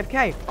when you're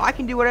AFK. I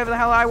can do whatever the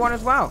hell I want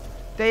as well.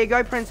 There you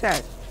go,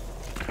 princess.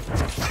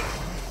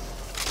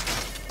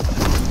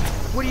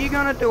 What are you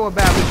gonna do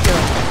about me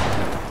killing?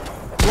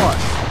 What?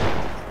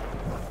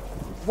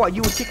 What,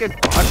 you would kick a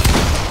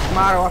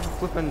tomato off a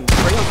flipping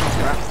tree or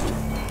something, right?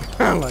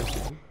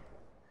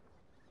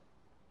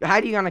 How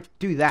are you gonna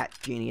do that,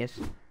 genius?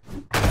 You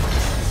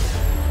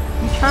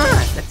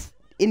can't. That's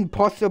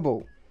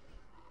impossible.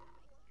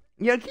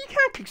 You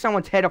can't kick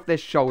someone's head off their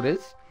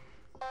shoulders.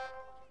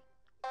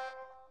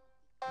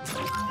 Do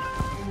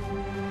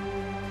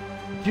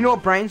you know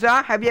what brains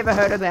are? Have you ever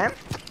heard of them?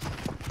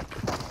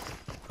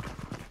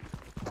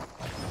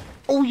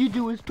 All you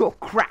do is talk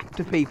crap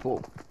to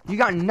people. You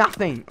got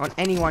nothing on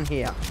anyone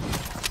here.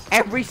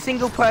 Every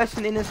single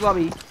person in this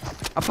lobby,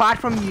 apart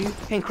from you,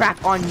 can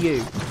crap on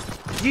you.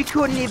 You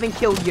couldn't even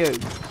kill you.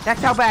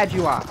 That's how bad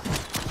you are.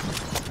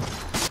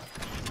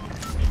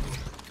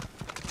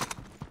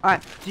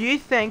 Alright, do you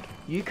think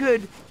you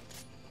could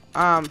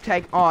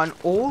take on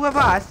all of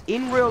us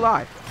in real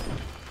life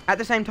at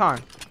the same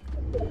time?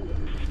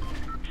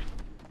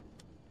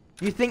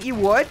 You think you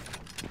would?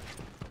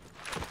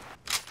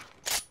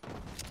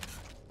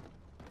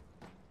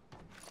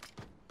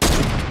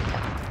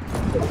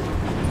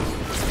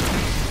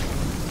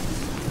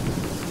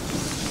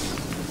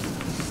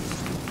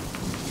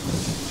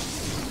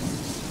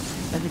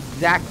 That's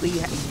exactly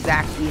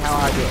how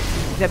I do it.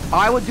 Except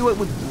I would do it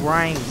with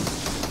brains.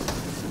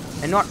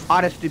 And not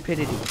utter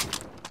stupidity.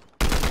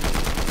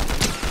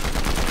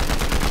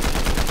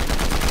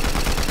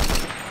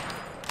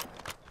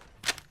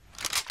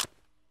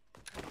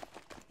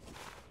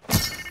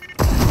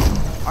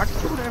 I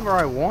can do whatever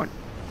I want.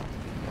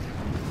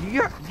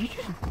 You just...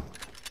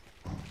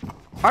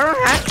 I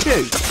don't have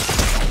to.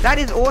 That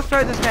is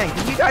also the thing.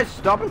 Can you guys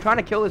stop? I'm trying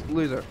to kill this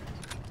loser.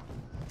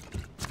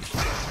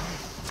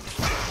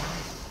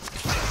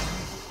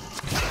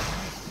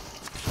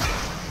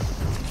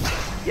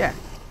 Yeah.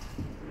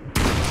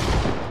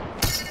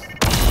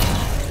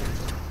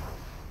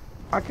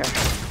 Okay.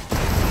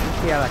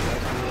 Yeah, that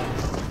goes.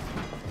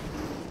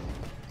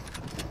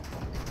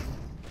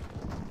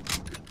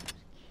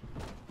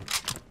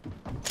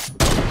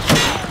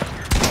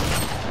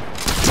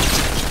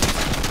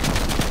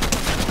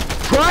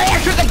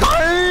 Crash at the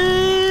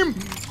game!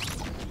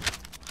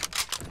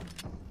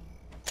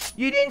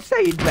 You didn't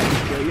say you'd let me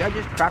kill you, I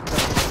just trapped them.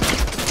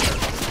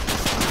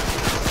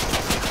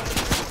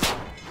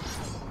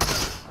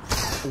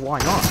 Why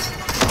not?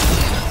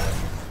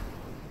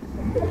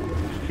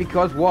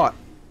 Because what?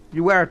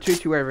 You wear a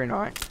tutu every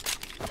night.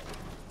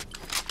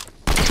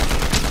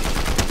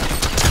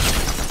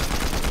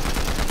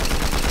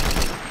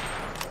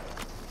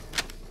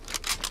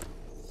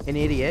 An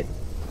idiot.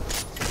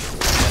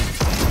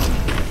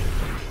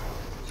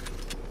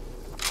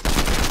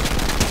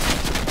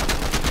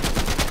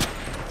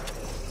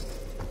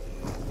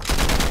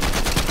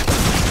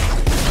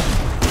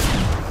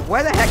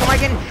 Where the heck am I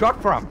getting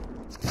shot from?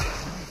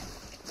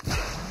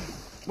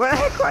 Where the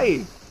heck are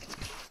you?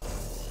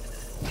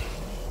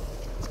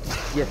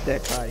 Yes,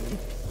 third party.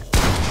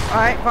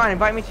 Alright, fine.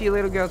 Invite me to your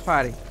little girl's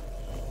party.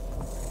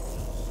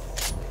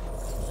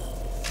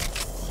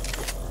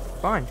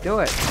 Fine, do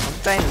it. I'm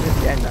staying in this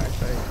den though,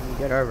 so you can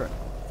get over it.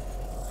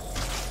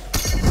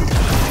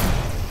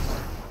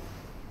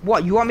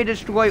 What, you want me to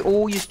destroy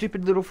all your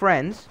stupid little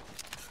friends?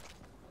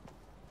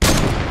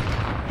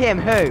 Him,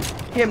 who?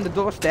 Him, the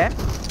doorstep?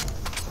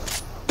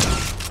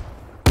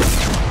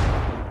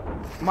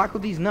 Michael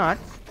D's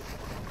nuts?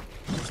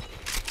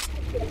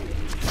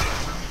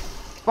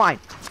 Fine,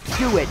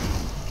 do it.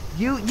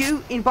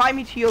 You invite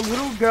me to your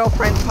little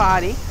girlfriend's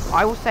party.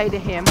 I will say to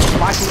him,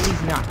 Michael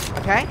D's nuts,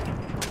 okay?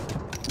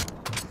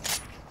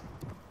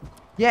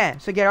 Yeah,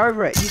 so get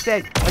over it. You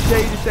said, I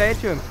dare you to say it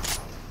to him.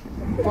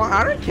 Well,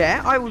 I don't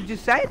care. I will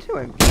just say it to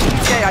him.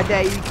 You say I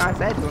dare you, you can't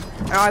say it to him.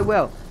 And I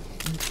will.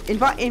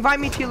 Invite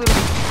me to your little...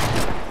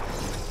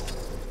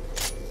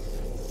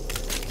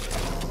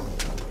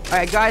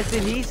 Alright guys,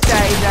 did he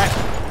say that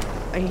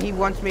he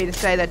wants me to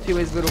say that to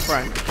his little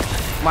friend?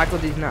 Michael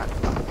D's nuts.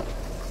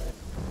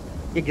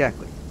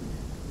 Exactly.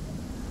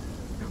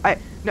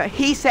 No,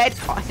 he said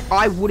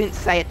I wouldn't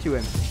say it to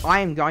him. I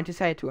am going to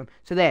say it to him.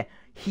 So there,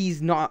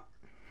 he's not...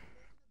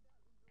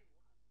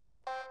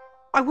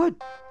 I would.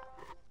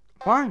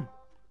 Fine.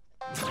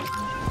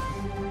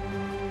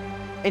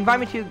 Invite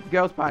me to your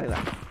girl's party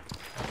then.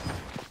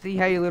 See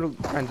how your little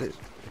friend is.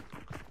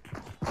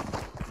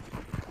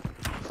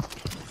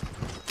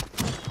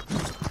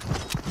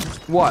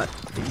 What?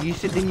 You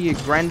sit in your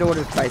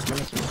granddaughter's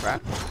basement or some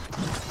crap?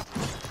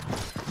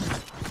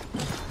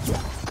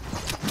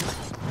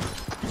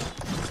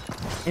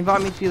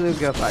 Invite me to your little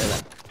girl party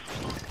then.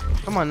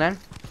 Come on then.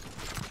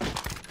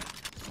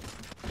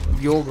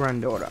 Your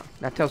granddaughter.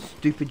 That's how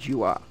stupid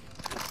you are.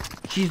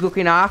 She's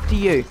looking after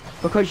you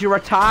because you're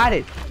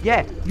retarded.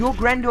 Yeah, your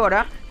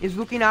granddaughter is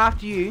looking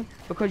after you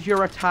because you're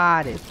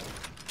retarded.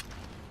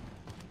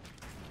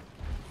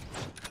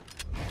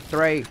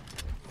 3.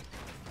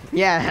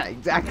 Yeah,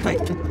 exactly.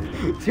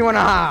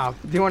 2.5.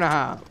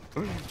 2.5.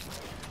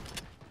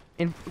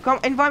 Come,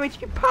 invite me to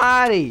your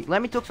party.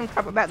 Let me talk some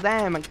crap about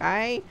them,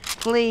 okay?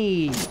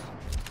 Please.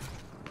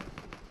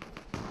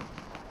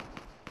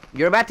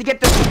 You're about to get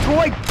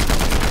destroyed.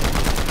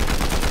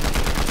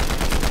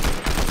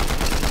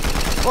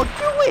 Oh,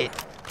 do it.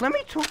 Let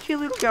me talk to your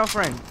little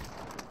girlfriend.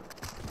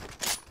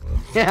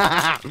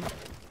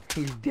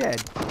 He's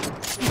dead.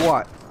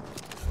 What?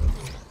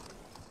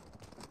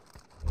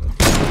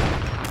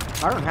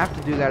 I don't have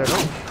to do that at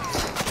all.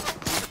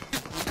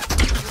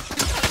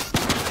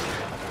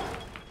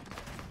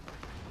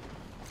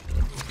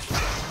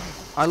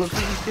 I look at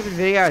these stupid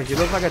videos. You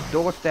look like a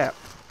doorstep.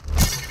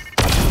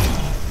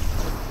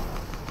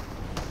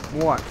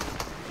 What?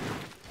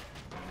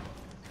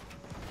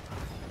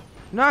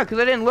 No, because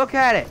I didn't look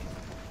at it.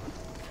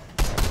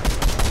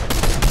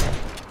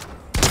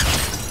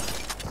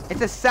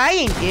 It's a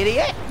saying,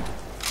 idiot.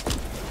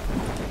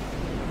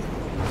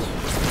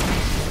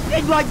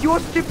 It's like your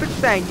stupid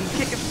saying. You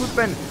kick a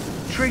flipping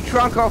tree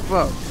trunk off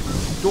a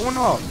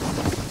doorknob.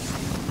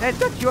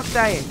 That's your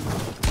saying.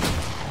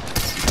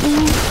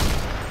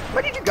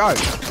 Where did you go?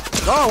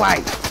 Go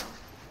away.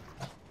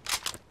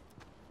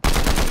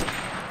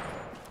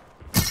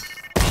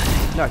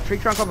 No, tree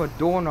trunk off a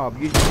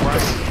doorknob. Use your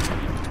brain.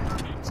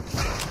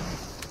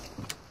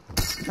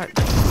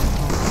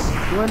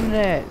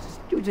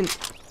 Goodness.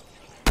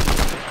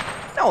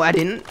 No, I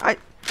didn't.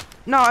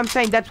 No, I'm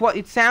saying that's what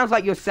it sounds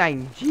like you're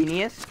saying,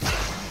 genius.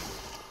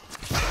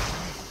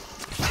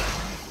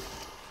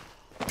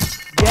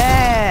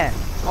 Yeah.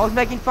 I was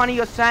making fun of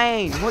your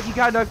saying. What, you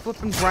got no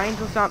flipping brains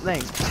or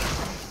something?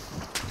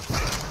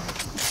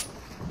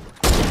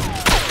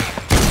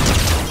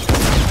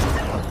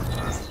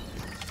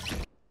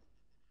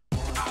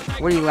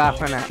 What are you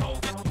laughing at?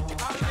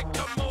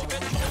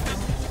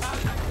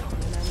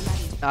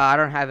 I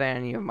don't have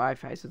any of my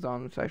faces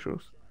on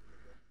socials.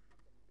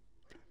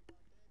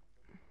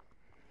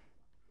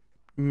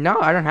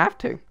 No, I don't have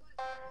to.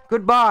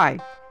 Goodbye.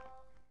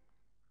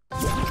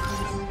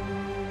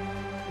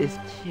 This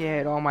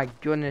kid, oh my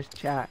goodness,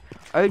 chat.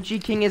 OG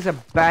King is a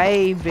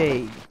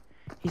baby.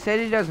 He said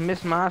he does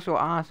Miss Marshall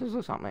asses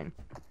or something.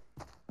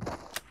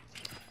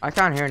 I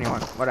can't hear anyone.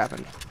 What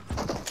happened?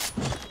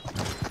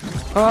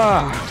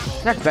 Oh,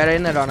 that's better,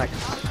 isn't it, Onyx?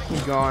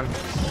 He's gone.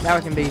 Now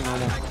we can be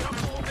normal.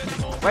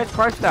 Where's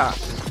ProStar?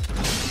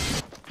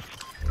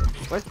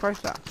 Where's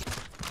ProStar?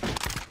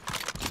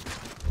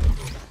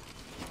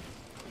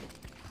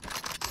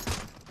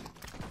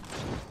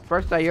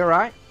 ProStar, you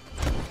alright?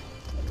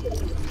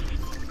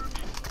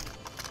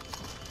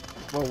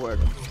 What word?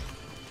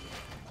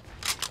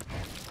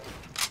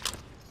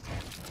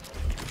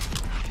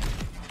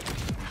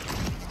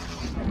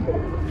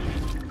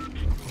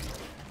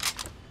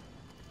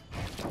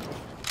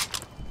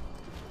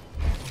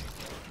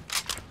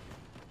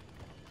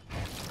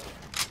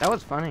 That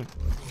was funny.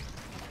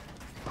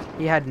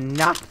 He had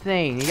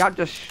nothing. He got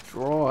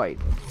destroyed.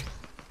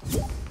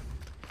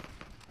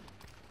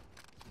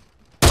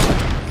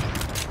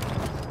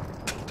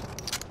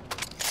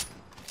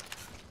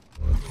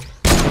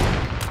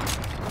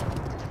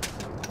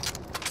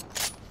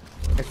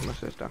 It's my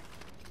sister.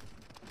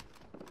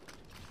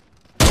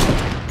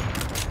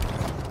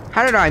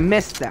 How did I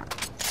miss that?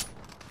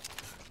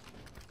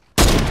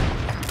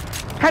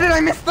 How did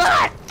I miss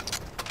that?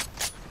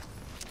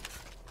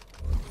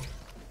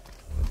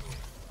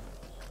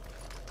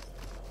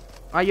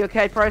 Are you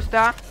okay,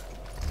 ProStar?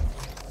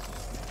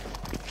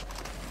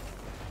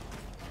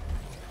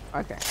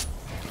 Okay.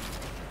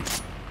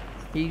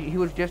 He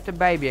was just a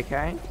baby,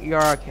 okay?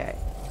 You're okay.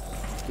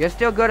 You're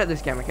still good at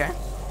this game, okay?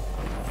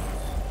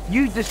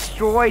 You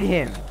destroyed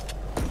him.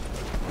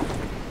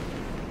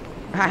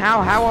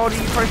 How old are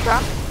you,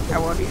 ProStar?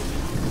 How old are you?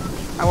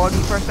 How old are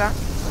you, ProStar?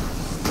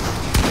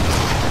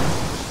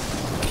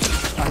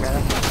 Okay,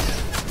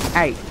 that's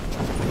 8.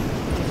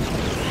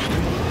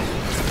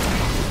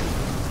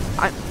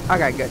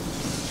 Okay, good.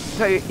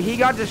 So he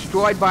got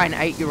destroyed by an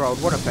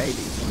 8-year-old. What a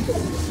baby.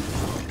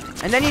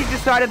 And then he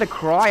decided to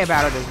cry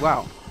about it as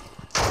well.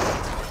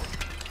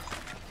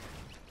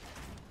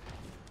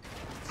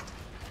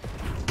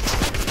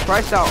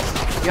 ProStar,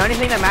 the only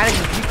thing that matters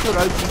is you killed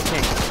OG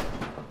King.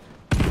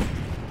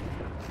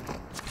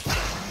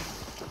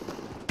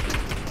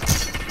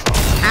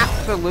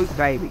 Absolute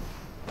baby.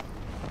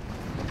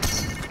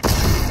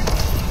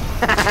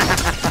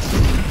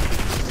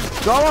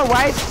 Go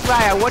away,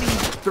 Slayer. What are you,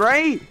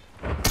 3?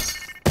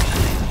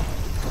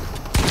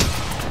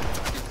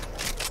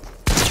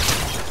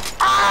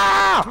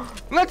 Ah!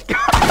 Let's go!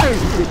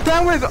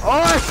 That was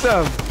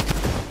awesome!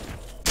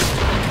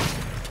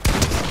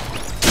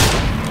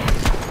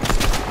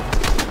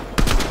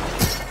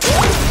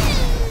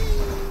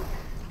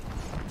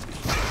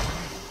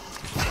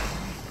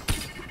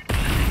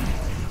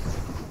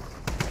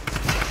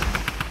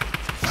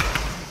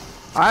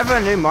 I have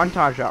a new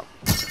montage up.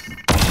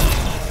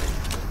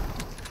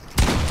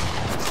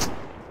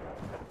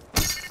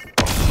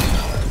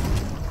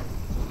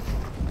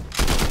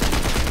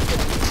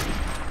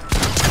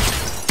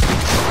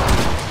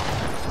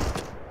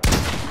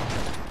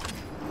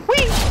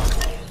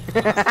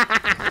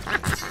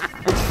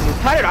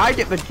 How did I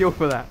get the kill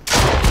for that?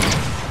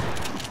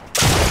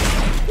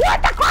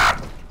 What the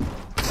crap?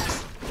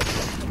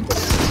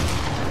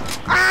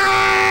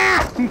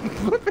 Ah!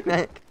 Flipping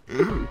it.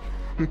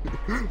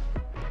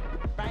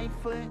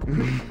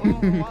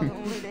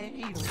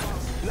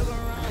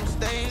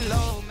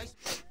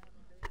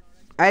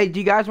 Hey, do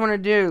you guys want to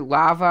do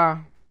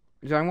lava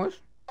zone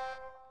wars?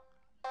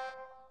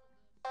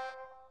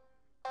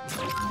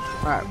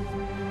 Alright.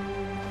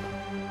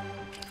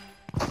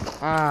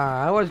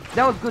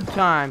 That was good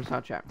times,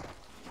 huh, chat?